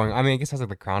kind of boring. I mean, I guess it has like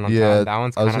the crown on Yeah, top. That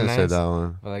one's I was kind of gonna nice. say that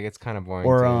one. But like, it's kind of boring.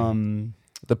 Or too.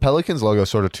 The Pelicans logo is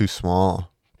sort of too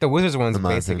small. The Wizards one's in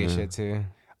my basic as opinion. shit too.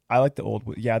 I like the old.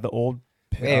 Yeah, the old.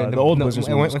 Hey, the old Wizards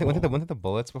one was Went cool. to the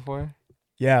Bullets before.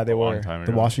 Yeah, they A long were time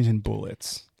the ago. Washington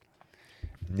Bullets.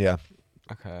 Yeah.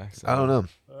 Okay. So. I don't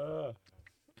know.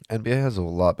 NBA has a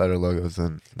lot better logos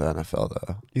than the NFL,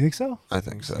 though. You think so? I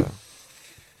think so.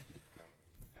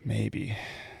 Maybe.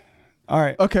 All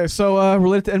right. Okay, so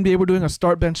related to NBA, we're doing a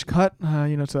start bench cut.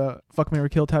 It's a fuck, marry,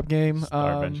 kill type game.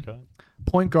 Star bench cut.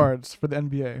 Point guards for the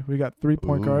NBA. We got 3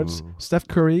 point guards: Ooh. Steph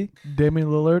Curry, Damian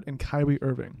Lillard, and Kyrie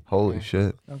Irving. Holy Yeah.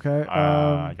 shit. Okay.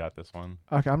 I got this one.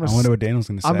 Okay. I'm I gonna. wonder what Daniel's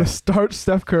gonna say. I'm gonna start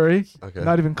Steph Curry. Okay.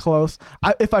 Not even close.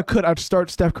 If I could, I'd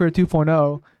start Steph Curry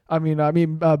 2.0. I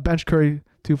mean, bench Curry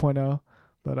 2.0,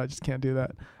 but I just can't do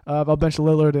that. I'll bench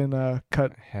Lillard and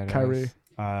cut Head Kyrie.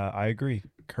 ass. I agree.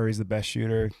 Curry's the best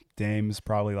shooter. Dame's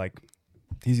probably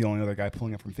he's the only other guy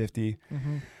pulling up from 50.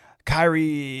 Mm-hmm.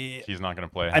 Kyrie. He's not gonna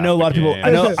play. I know a lot of people. I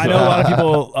know a lot of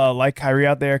people like Kyrie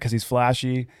out there because he's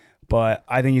flashy, but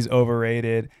I think he's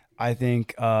overrated. I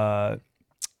think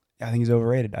he's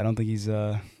overrated. I don't think he's.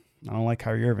 I don't like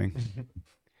Kyrie Irving.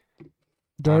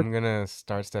 Dirk. I'm gonna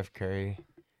start Steph Curry,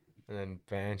 and then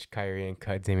bench Kyrie and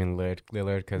cut Damian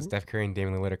Lillard because Steph Curry and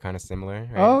Damian Lillard are kind of similar.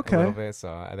 Right? Oh, okay. A little bit, so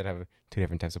I did have two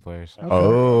different types of players. Okay.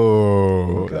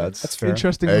 Oh, Okay. That's fair.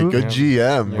 Interesting Hey, move. good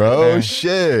GM, Yeah, bro. there.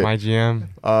 Shit. My GM.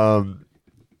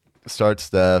 Start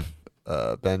Steph,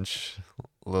 bench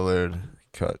Lillard,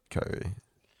 cut Kyrie.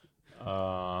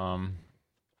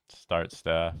 Start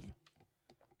Steph.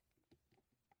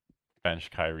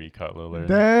 Bench Kyrie, cut Lillard.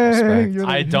 Dang. Respect. You're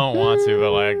I the- don't want to,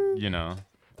 but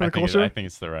For the I culture? think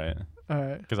it's the right All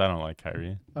right. because I don't like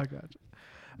Kyrie. I got you.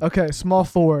 Okay, small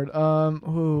forward.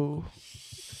 Who?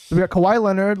 We got Kawhi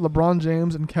Leonard, LeBron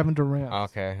James, and Kevin Durant.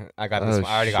 Okay, I got this Oh,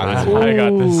 one. I already got shit. this one. I got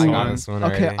this Ooh. I one. got this one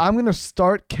Okay, already. I'm gonna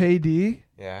start KD.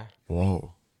 Yeah.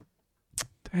 Whoa.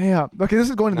 Damn. Okay, this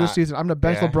is going into this Nah, season. I'm gonna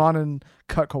bench yeah. LeBron and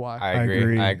cut Kawhi. I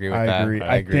agree. I agree with I that. agree.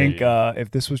 I I think agree.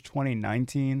 if this was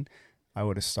 2019, I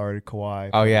would have started Kawhi.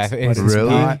 Oh yeah, but if it's Really?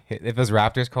 not. it was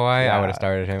Raptors Kawhi, I Yeah. would have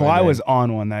started him. Kawhi and was then-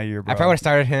 on one that year, bro. I probably would have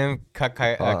started him. Cut.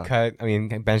 Fuck.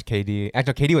 Bench KD.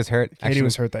 Actually, KD was hurt. KD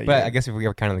was hurt that But year. I guess if we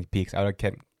were kind of like peaks, I would have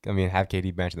kept. Have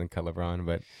KD bench and then cut LeBron.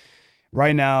 But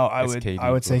Right now, It's KD, I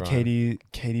would say LeBron.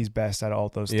 KD's best out of all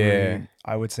those three. Yeah.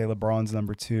 I would say LeBron's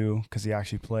number 2 because he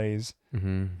actually plays,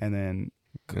 mm-hmm. and then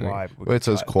Kawhi. would Wait,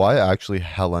 so is cut. Kawhi actually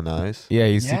hella nice? yeah,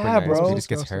 he's Yeah, super nice. bro. But he just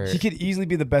gets Disgusting. hurt. He could easily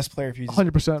be the best player if he just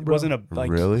 100%, bro. wasn't a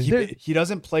Really? He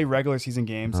doesn't play regular season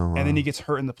games, Oh, and then wow. he gets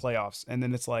hurt in the playoffs, and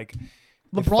then it's like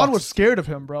LeBron fucks- was scared of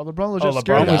him, bro. LeBron legit oh,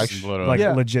 scared LeBron of him. was Actually- like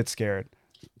Yeah. legit scared.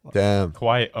 Damn.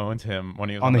 Kawhi owned him when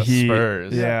he was On on the the Heat.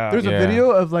 Spurs. Yeah. There's a Yeah. video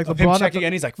of like Of him LeBron checking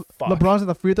in, he's like, fuck. LeBron's at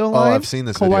the free throw Oh, line. I've seen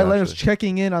this Kawhi video, Leonard's actually.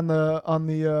 checking in on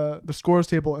the scores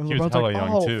table, and He was LeBron's hella like, young,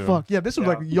 "Oh too. fuck, yeah, this was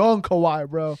Yeah. like young Kawhi,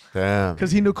 bro," Damn.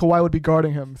 because he knew Kawhi would be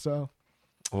guarding him. So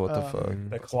What the Uh, fuck?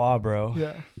 The claw, bro.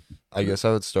 yeah, I guess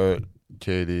I would start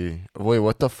KD. Wait,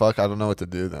 what the fuck? I don't know what to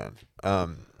do then.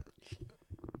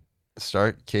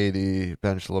 Start KD,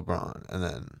 bench LeBron, and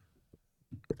then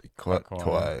Kawhi.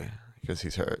 Kawhi because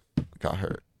he's hurt. Got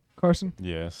hurt. Carson.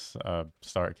 Yes.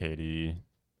 Start KD.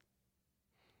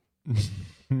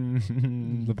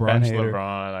 LeBron Bench hater.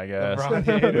 LeBron, I guess. LeBron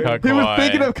hater. Cut He was Kawhi.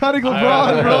 thinking of cutting I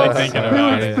LeBron, was bro. really thinking He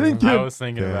about was it. thinking. I was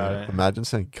thinking about Damn. it. Imagine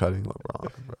saying cutting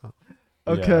LeBron, bro.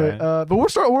 Okay, Yeah. but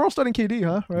we're all starting KD,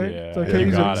 huh? Right? Yeah, So yeah, you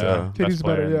KD's got a, gotta. Best KD's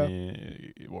better, player yeah.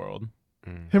 in the world.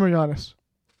 Him or Giannis.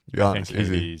 Be I honest, think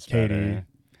easy. KD's KD. better.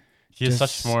 He has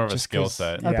Just- such more of a just skill 'cause-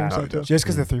 set. I Yeah. think so too. Just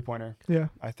because the 3-pointer. Yeah,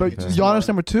 I but think it's Giannis more-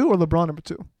 number 2 or LeBron number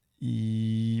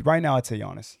 2? Right now, I'd say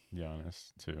Giannis.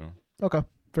 Giannis too. Okay,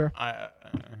 I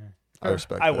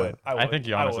respect I that. would. I think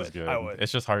Giannis is good. I would.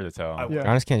 It's just hard to tell. I would. Yeah.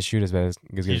 Giannis can't shoot as bad as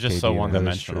good He's as just so KD, one though.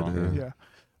 dimensional. dimensional. Yeah. yeah.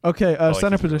 Okay, like center he's really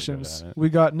good positions. at it. We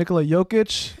got Nikola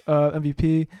Jokic,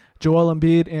 MVP, Joel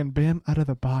Embiid, and Bam out of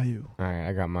the Bayou. All right,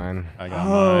 I got mine. I got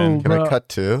Oh, mine. Can bro. I cut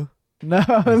two? No.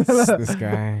 This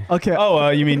guy. Okay. Oh,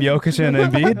 you mean Jokic and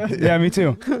Embiid? Yeah, me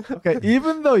too. Okay.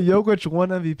 Even though Jokic won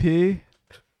MVP,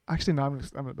 actually no, I'm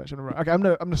gonna bench him. Okay, I'm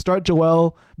gonna start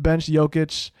Joel, bench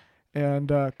Jokic, and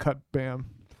cut Bam.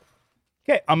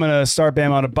 Okay, I'm gonna start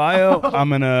Bam Adebayo. I'm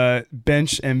gonna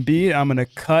bench Embiid. I'm gonna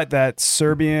cut that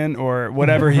Serbian or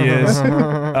whatever he is,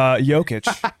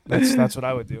 Jokic. That's what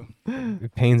I would do.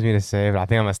 It pains me to say, but I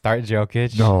think I'm gonna start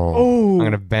Jokic. No. Oh, I'm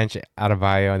gonna bench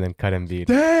Adebayo and then cut Embiid.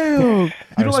 damn! You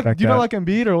don't like respect you don't that. like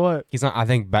Embiid or what? He's not. I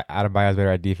think Adebayo's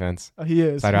better at defense. He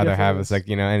is. So I'd He rather have definitely it's is. like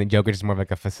and Jokic is more of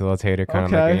like a facilitator kind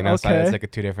of Okay, like so okay. it's like a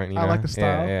two different. I like the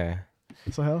style. Yeah.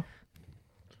 So hell.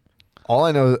 All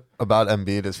I know about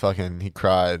Embiid is fucking he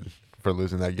cried for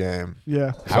losing that game.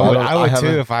 Yeah. So I would I too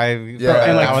haven't- if I. Yeah.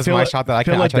 And, like, that was my shot that I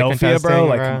tried Philadelphia, contesting, bro, bro.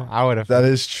 like, come on. I would have. That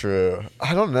is true.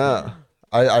 I don't know.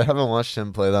 I haven't watched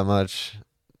him play that much.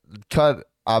 Cut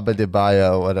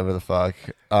Adebayo, whatever the fuck.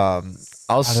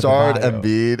 I'll start Adebayo.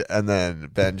 Embiid and then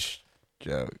bench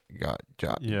Jokic.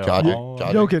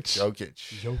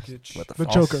 Jokic. What the The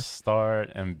fuck? Joker.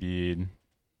 Start Embiid,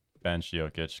 bench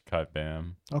Jokic, cut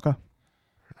Bam. Okay.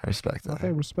 I respect that.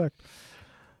 Okay. Respect.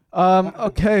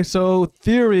 Okay, so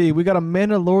theory. We got a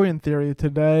Mandalorian theory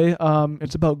today.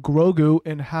 It's about Grogu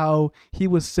and how he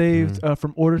was saved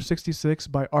from Order 66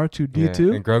 by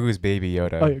R2D2. And Grogu's baby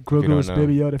Yoda. Oh yeah, if you don't Grogu is know.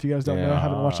 Baby Yoda. If you guys don't know, Yeah.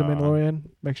 haven't watched The Mandalorian,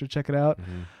 make sure to check it out.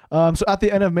 Mhm. So at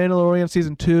the end of Mandalorian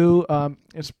season 2,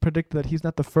 it's predicted that he's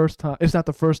not the first time. It's not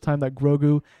the first time that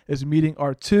Grogu is meeting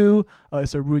R2.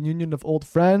 It's a reunion of old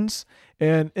friends.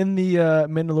 And in the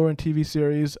Mandalorian TV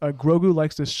series, Grogu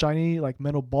likes this shiny like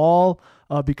metal ball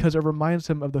because it reminds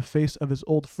him of the face of his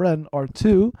old friend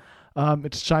R2.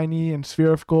 It's shiny and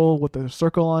spherical with a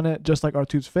circle on it, just like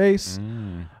R2's face.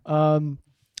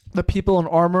 The people in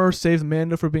armor saved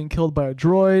Mando for being killed by a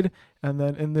droid, and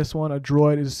then in this one, a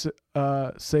droid is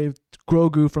saved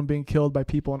Grogu from being killed by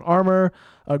people in armor.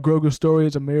 Grogu's story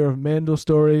is a mirror of Mando's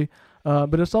story,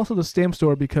 but it's also the same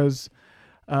story because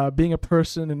being a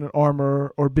person in an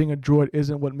armor or being a droid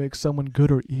isn't what makes someone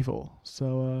good or evil.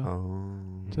 So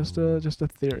just a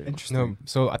theory. Interesting. No,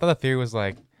 so I thought the theory was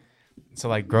like, so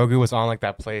like Grogu was on like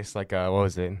that place, like what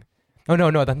was it? Oh no,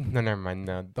 never mind.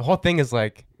 No, the whole thing is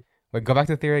like, wait, go back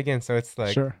to the theory again. So it's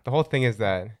like Sure. the whole thing is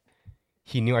that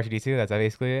he knew R2D2. That's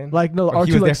basically it. Like no, Or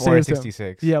he R2 was like there for Order saved him.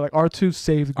 66. Yeah, like R2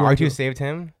 saved Grogu. R2 saved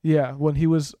him. Yeah, when he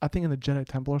was I think in the Jedi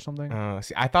Temple or something.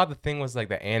 See, I thought the thing was like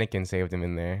that Anakin saved him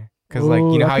in there, because like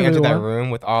Ooh, you know that how he could be entered that one. room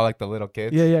with all like the little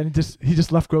kids. Yeah, and he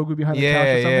just left Grogu behind the couch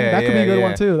or something. Yeah, That could be a good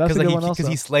one too. That's a good one also. Because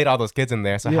he slayed all those kids in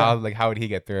there. So Yeah. how would he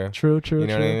get through? True. You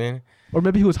know what I mean? Or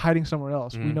maybe he was hiding somewhere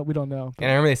else. Mhm. We don't know. And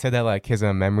I remember they said that like his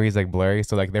memory is like blurry,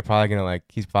 so like they're probably gonna like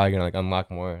he's probably gonna like unlock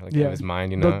more like Yeah. of his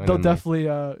mind, you know. They'll and then, like, definitely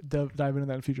dive into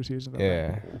that in future seasons.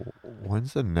 yeah,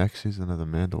 When's the next season of The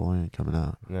Mandalorian coming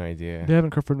out? no idea. They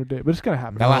haven't confirmed a date, but it's gonna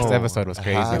happen. That last No, episode was it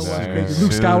crazy. has bro. to Luke be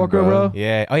Luke soon, Skywalker, bro.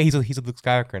 Yeah. Oh, he's a Luke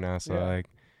Skywalker now. So Yeah. like,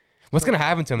 what's gonna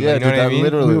happen to him? Yeah, you know dude, what I that mean?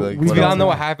 literally We- like. we We don't all know know.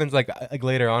 what happens like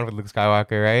later on with Luke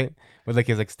Skywalker, right? With like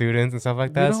his like students and stuff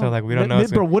like that. So like we don't know.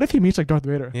 what's Bro, what if he meets like Darth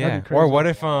Vader? yeah. That'd be Or crazy. what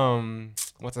if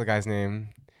what's the guy's name?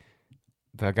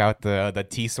 The guy with the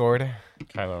T sword.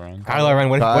 Kylo Ren. Kylo Ren.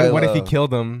 What if he Kylo.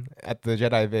 killed him at the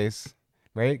Jedi base?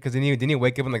 Right? Because didn't he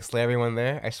wake up and like slay everyone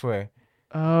there? I swear.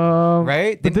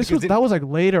 Right? But that was like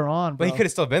later on, bro. But he could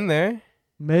have still been there.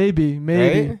 Maybe.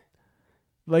 Right?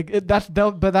 Like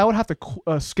but that would have to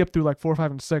skip through like 4,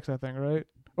 5, and 6, I think, right?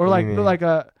 Or What like do you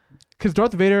mean? because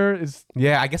Darth Vader is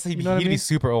Yeah, I guess he'd You know what I be mean?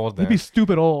 super old then. he'd be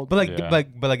stupid old. but like, Yeah.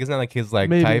 but like, isn't that like his like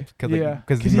Maybe. type? Cause Yeah. like,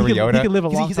 because 'Cause he remember could- he Yoda? could live a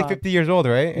 'Cause long he's like time. 50 years old,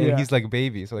 right? And Yeah. he's like a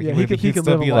baby, so like, Yeah, he would he could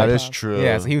still live be a like, long That is time. true.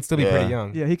 yeah, so he would still be Yeah. pretty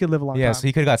young. Yeah, he could live a long Yeah, time. so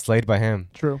he could have got slayed by him.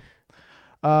 True.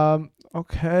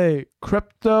 Okay.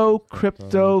 Crypto.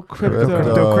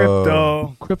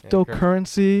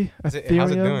 Cryptocurrency. How's it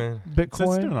Ethereum. doing? It's doing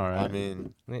Bitcoin. all right. I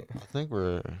mean, Yeah. I think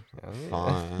we're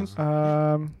fine.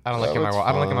 I don't like That my looks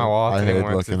I don't like my fine. wallet I hate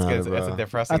anymore. It's looking at it, it's a bro.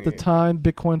 depressing. At the time,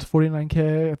 Bitcoin's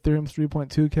 49K. Ethereum's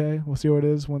 3.2K. We'll see what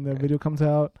it is when the video comes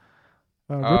out.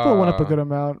 Ripple went up a good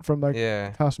amount from like yeah,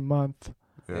 past month.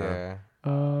 Yeah.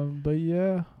 yeah, But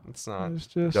yeah, it's not. it's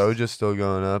just Doge is still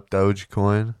going up.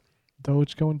 Dogecoin.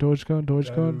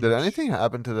 Dogecoin. Did anything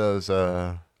happen to those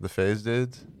the phase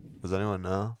dudes? Does anyone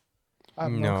know? I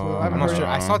have No, clue. I I'm haven't not heard sure. it.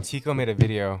 I saw Tico made a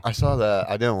video. I saw that.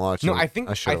 I didn't watch No, it. I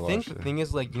think should've watched the it. thing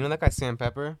is like, you know that guy Sam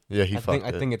Pepper? Yeah, he I fucked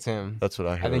it. think it's him. That's what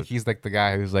I heard. I think he's like the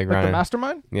guy who's like Like the running.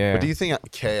 mastermind? Yeah. But do you think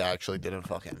Kay actually didn't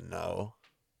fucking know?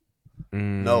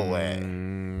 No way.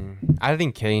 I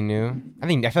think Kay knew. I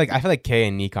feel like Kay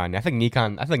and Nikon. I feel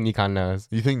like Nikon knows.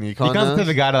 You think Nikon Nikon's knows? the type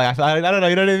of guy to like, I don't know.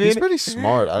 You know what I mean? He's pretty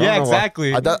smart. I don't Yeah, know why-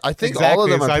 exactly. I think all of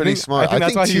them Exactly. are So I pretty think- smart. I think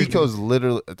that's why he was- Tico's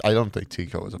literally. I don't think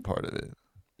Tico was a part of it.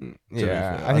 Yeah,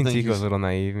 fair. I think I think Tico's he's- a little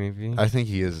naive, maybe. I think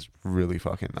he is really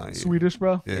fucking naive. Swedish,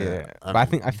 bro. Yeah, But I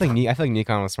feel like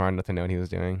Nikon was smart enough to know what he was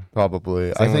doing.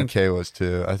 probably. Same I think with- Kay was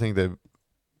too. I think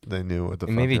they knew what the.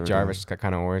 And fuck maybe they were Jarvis doing. got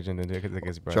kind of origin to do it because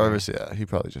his brother. Jarvis, yeah, he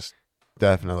probably just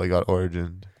definitely got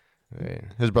origined. Right.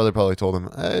 His brother probably told him,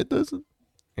 "Hey, it doesn't.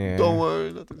 Yeah. Don't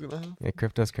worry, nothing's gonna happen." Yeah,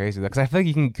 crypto's crazy because I feel like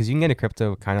you can get into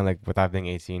crypto kind of like without being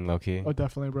 18, low key. Oh,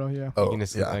 definitely, bro. Yeah. You Oh, can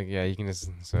just yeah. you can just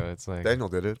so it's like Daniel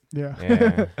did it. Yeah.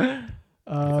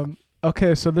 Yeah.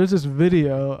 Okay, so there's this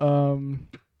video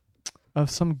of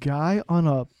some guy on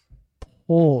a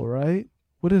pole, right?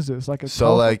 What is this? Like a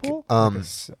So like, pole?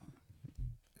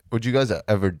 would you guys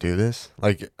ever do this?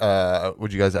 Like,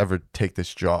 would you guys ever take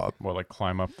this job? Well, like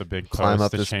climb up the big Climb post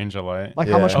up to this- change a light. Like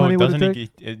how much yeah. money would it doesn't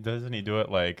take? doesn't he do it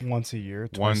like Once a year,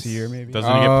 twice once a year, maybe. Doesn't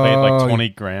he get paid Oh, like 20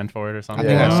 grand for it or I something?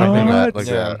 think Yeah, that's something something like What?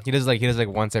 that. yeah. He does like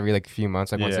once every like few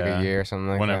months, like once like Yeah. a year or something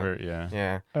like Whenever, yeah. that.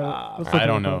 Yeah. Let's I look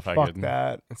don't it know up. if I Fuck could.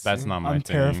 that. That's not my I'm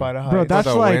thing. terrified of heights. Bro, that's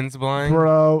the like- wind's blowing.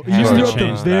 Bro, Has you to do at the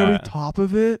change very that. top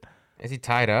of it, Is he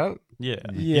tied up? Yeah.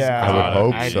 Yeah. I would God,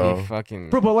 hope I'd so. be fucking.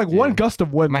 bro. But like one Dude. gust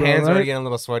of wind, My bro, hands right? already getting a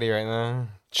little sweaty right now.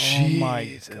 Oh my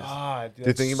Jesus. god.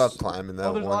 Dude, thinking about climbing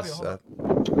that there's one audio, hold step.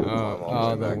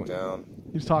 Oh, back down.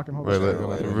 He's talking. Hold Wait, on.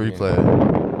 replay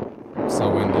it.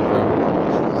 so windy,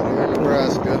 bro.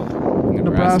 Nebraska.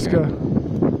 Nebraska.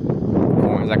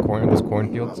 Corn, is that corn? Those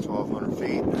cornfields? That's 1,200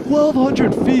 feet.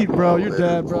 1,200 feet, bro. You're Later,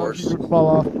 dead, of bro. course. You would fall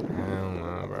off. I don't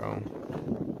know,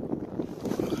 bro.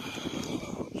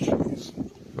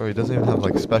 Bro, he doesn't even have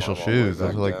like special All the way shoes. Those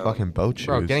back are like down. fucking boat shoes.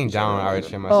 Bro, getting down, I would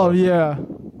shit myself. Oh yeah.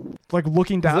 Like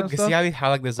looking down. Look, and see stuff? how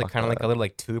like there's like Fuck kind of like that. a little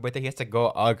like tube right there. He has to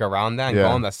go around that and Yeah. go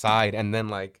on the side and then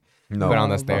like no, go down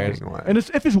the fucking stairs. way. And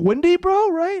if it's windy, bro,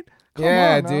 right? Come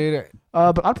Yeah, on now. dude.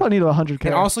 But I'd probably need 100K.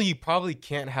 And also, you probably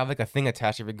can't have like a thing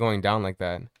attached if you're going down like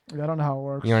that. Yeah, I don't know how it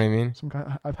works. You know what I mean? Some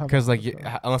kind. I'd have. Because like, so.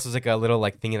 unless there's like a little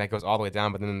like thingy that goes all the way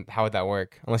down, but then how would that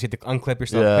work? Unless you have to unclip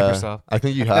yourself, Yeah, clip yourself. I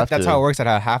think you That- have that's to. how it works at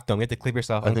a half dome. You have to clip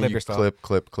yourself, I think unclip you yourself.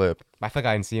 clip. I feel like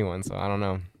I didn't see one, so I don't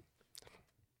know.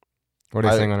 What are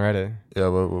they I- saying on Reddit? Yeah,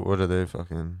 what are they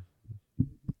fucking?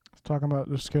 Talking about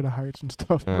they're scared of heights and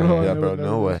stuff, Yeah, bro. Yeah, I bro, would no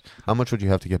never- way. How much would you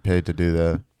have to get paid to do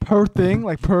that? Per thing,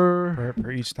 like per.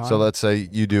 per each time. So let's say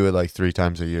you do it like 3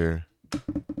 times a year.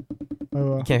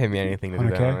 You can't pay me anything to do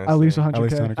that. 100K? At least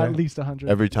honestly. 100K. 100K? At least 100.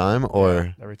 Every time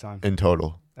or every time. in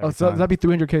total? Oh, Every so time. that'd be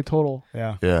 300K total.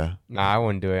 Yeah. Yeah. Nah, I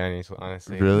wouldn't do it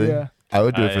honestly. Really? Yeah. I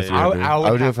would do it for I- 300.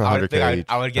 I would do it for 100K each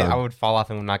I would time. fall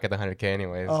off and not get the 100K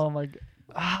anyways. Oh my god.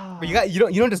 Ah. But you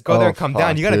don't just go there and come down.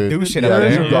 fuck, You gotta dude. do shit Yeah, out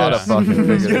there. you gotta Yeah. fucking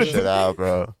figure this shit out,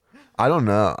 bro. I don't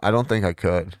know. I don't think I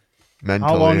could.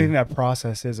 Mentally. How long do you think that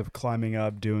process is of climbing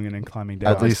up, doing it, and climbing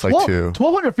down? At least like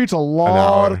 1,200 feet's a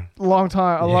hour. long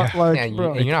time. A lot, like, Yeah,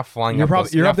 bro. and you're not flying. You're up probably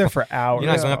those- you're up not there fl- for hours.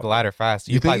 You're not going up the ladder fast.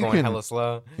 You You're think probably you going can- hella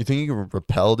slow. You think you can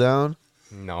rappel down?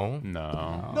 No.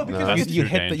 No. No, because No. That's You too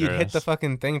hit dangerous. the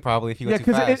fucking thing probably if you Yeah, go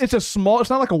too because fast. it's a small. It's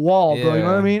not like a wall, bro. You know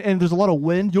what I Yeah. mean? And there's a lot of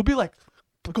wind. You'll be like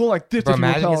going like this. Bro, if you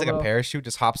imagine rappel, it's like a bro. parachute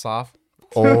just hops off.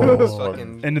 Just Oh,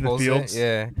 fucking Into the pulls it. fields?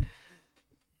 Yeah.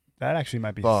 That actually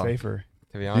might be Fuck. safer.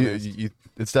 To be you, honest.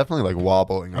 it's definitely like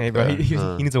wobbling up Hey, bro, there. he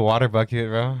needs a water bucket,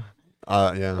 bro.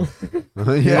 Yeah. yeah,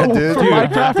 Yo, dude. for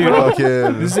Minecraft, Dude, bro.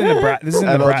 fucking This is in Nebraska. This is in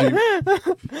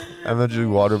Nebraska. MLG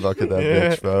water bucket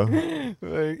that bitch,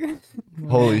 bro.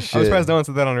 Holy I'm shit. surprised no one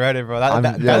said that on Reddit, bro.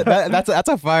 Yeah. That's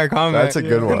a fire comment. That's a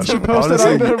good Yeah. one. Should post it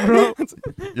Honestly, on there, bro.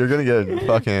 you're gonna get a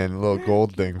fucking little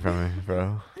gold thing from me,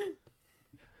 bro.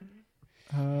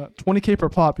 20K per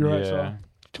pop. You're right. So Yeah.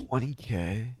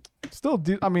 20K. still,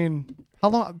 I mean, how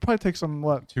long? It probably takes some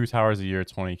 2 towers a year,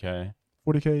 20K.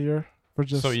 40K a year for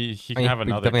just. So he I can mean, have he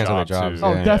another definitely has other job jobs, too.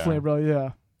 oh, yeah. definitely, bro. Yeah.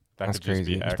 That That's could just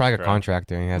crazy. be He's probably like a extra.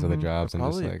 contractor and he has other Mhm. jobs and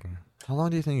just Probably. like, How long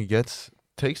do you think it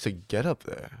takes to get up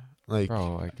there? Like,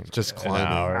 bro, like just An climbing.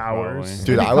 hour, Hours. probably.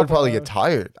 Dude, Maybe I a would couple probably get hours.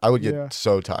 tired. I would get Yeah.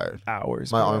 so tired.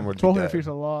 Hours. My bro. arm would be 1200 dead. feet's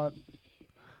a lot.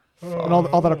 And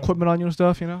all that equipment on you and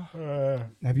stuff, you know.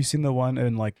 Have you seen the one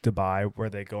in like Dubai where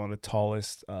they go on the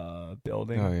tallest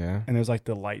building? oh yeah. And there's like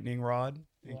the lightning rod.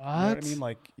 You know what I What? mean?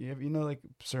 Like like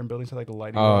certain buildings have like a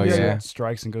lightning Oh, rod yeah. that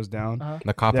strikes and goes down. Uh-huh.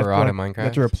 The copper They have to, rod like, in Minecraft. They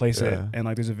have to replace it, Yeah. and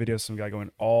like there's a video of some guy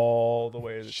going all the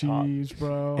way to the top, Jeez,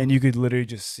 bro. and you could literally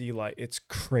just see like it's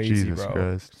crazy, Jesus bro.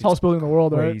 Christ. Tallest building in the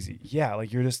world, right? Crazy, yeah.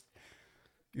 Like yeah,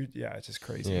 it's just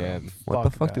crazy. Yeah. bro. What the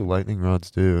fuck that. do lightning rods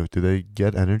do? Do they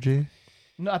get energy?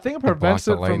 No, I think it block prevents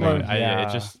the it from lightning. like. Yeah.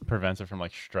 It just prevents it from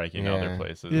like striking Yeah. other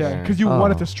places. Yeah, Yeah. because you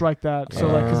want it Oh. to strike that, so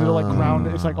like, because it'll like ground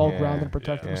it. It's like all Yeah. grounded and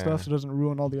protected and Yeah. stuff, so it doesn't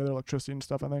ruin all the other electricity and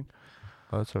stuff. I think.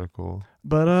 Oh, that's sort of cool.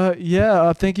 But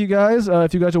yeah, thank you guys.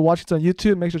 If you guys are watching this on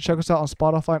YouTube, make sure to check us out on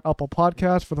Spotify and Apple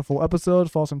Podcasts for the full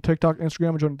episodes. Follow us on TikTok, Instagram,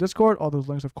 and join the Discord. All those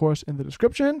links, of course, in the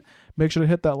description. Make sure to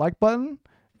hit that like button.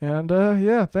 And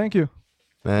yeah, thank you.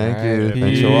 Thank Alright, you.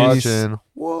 Thanks for peace. watching.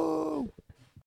 Whoa.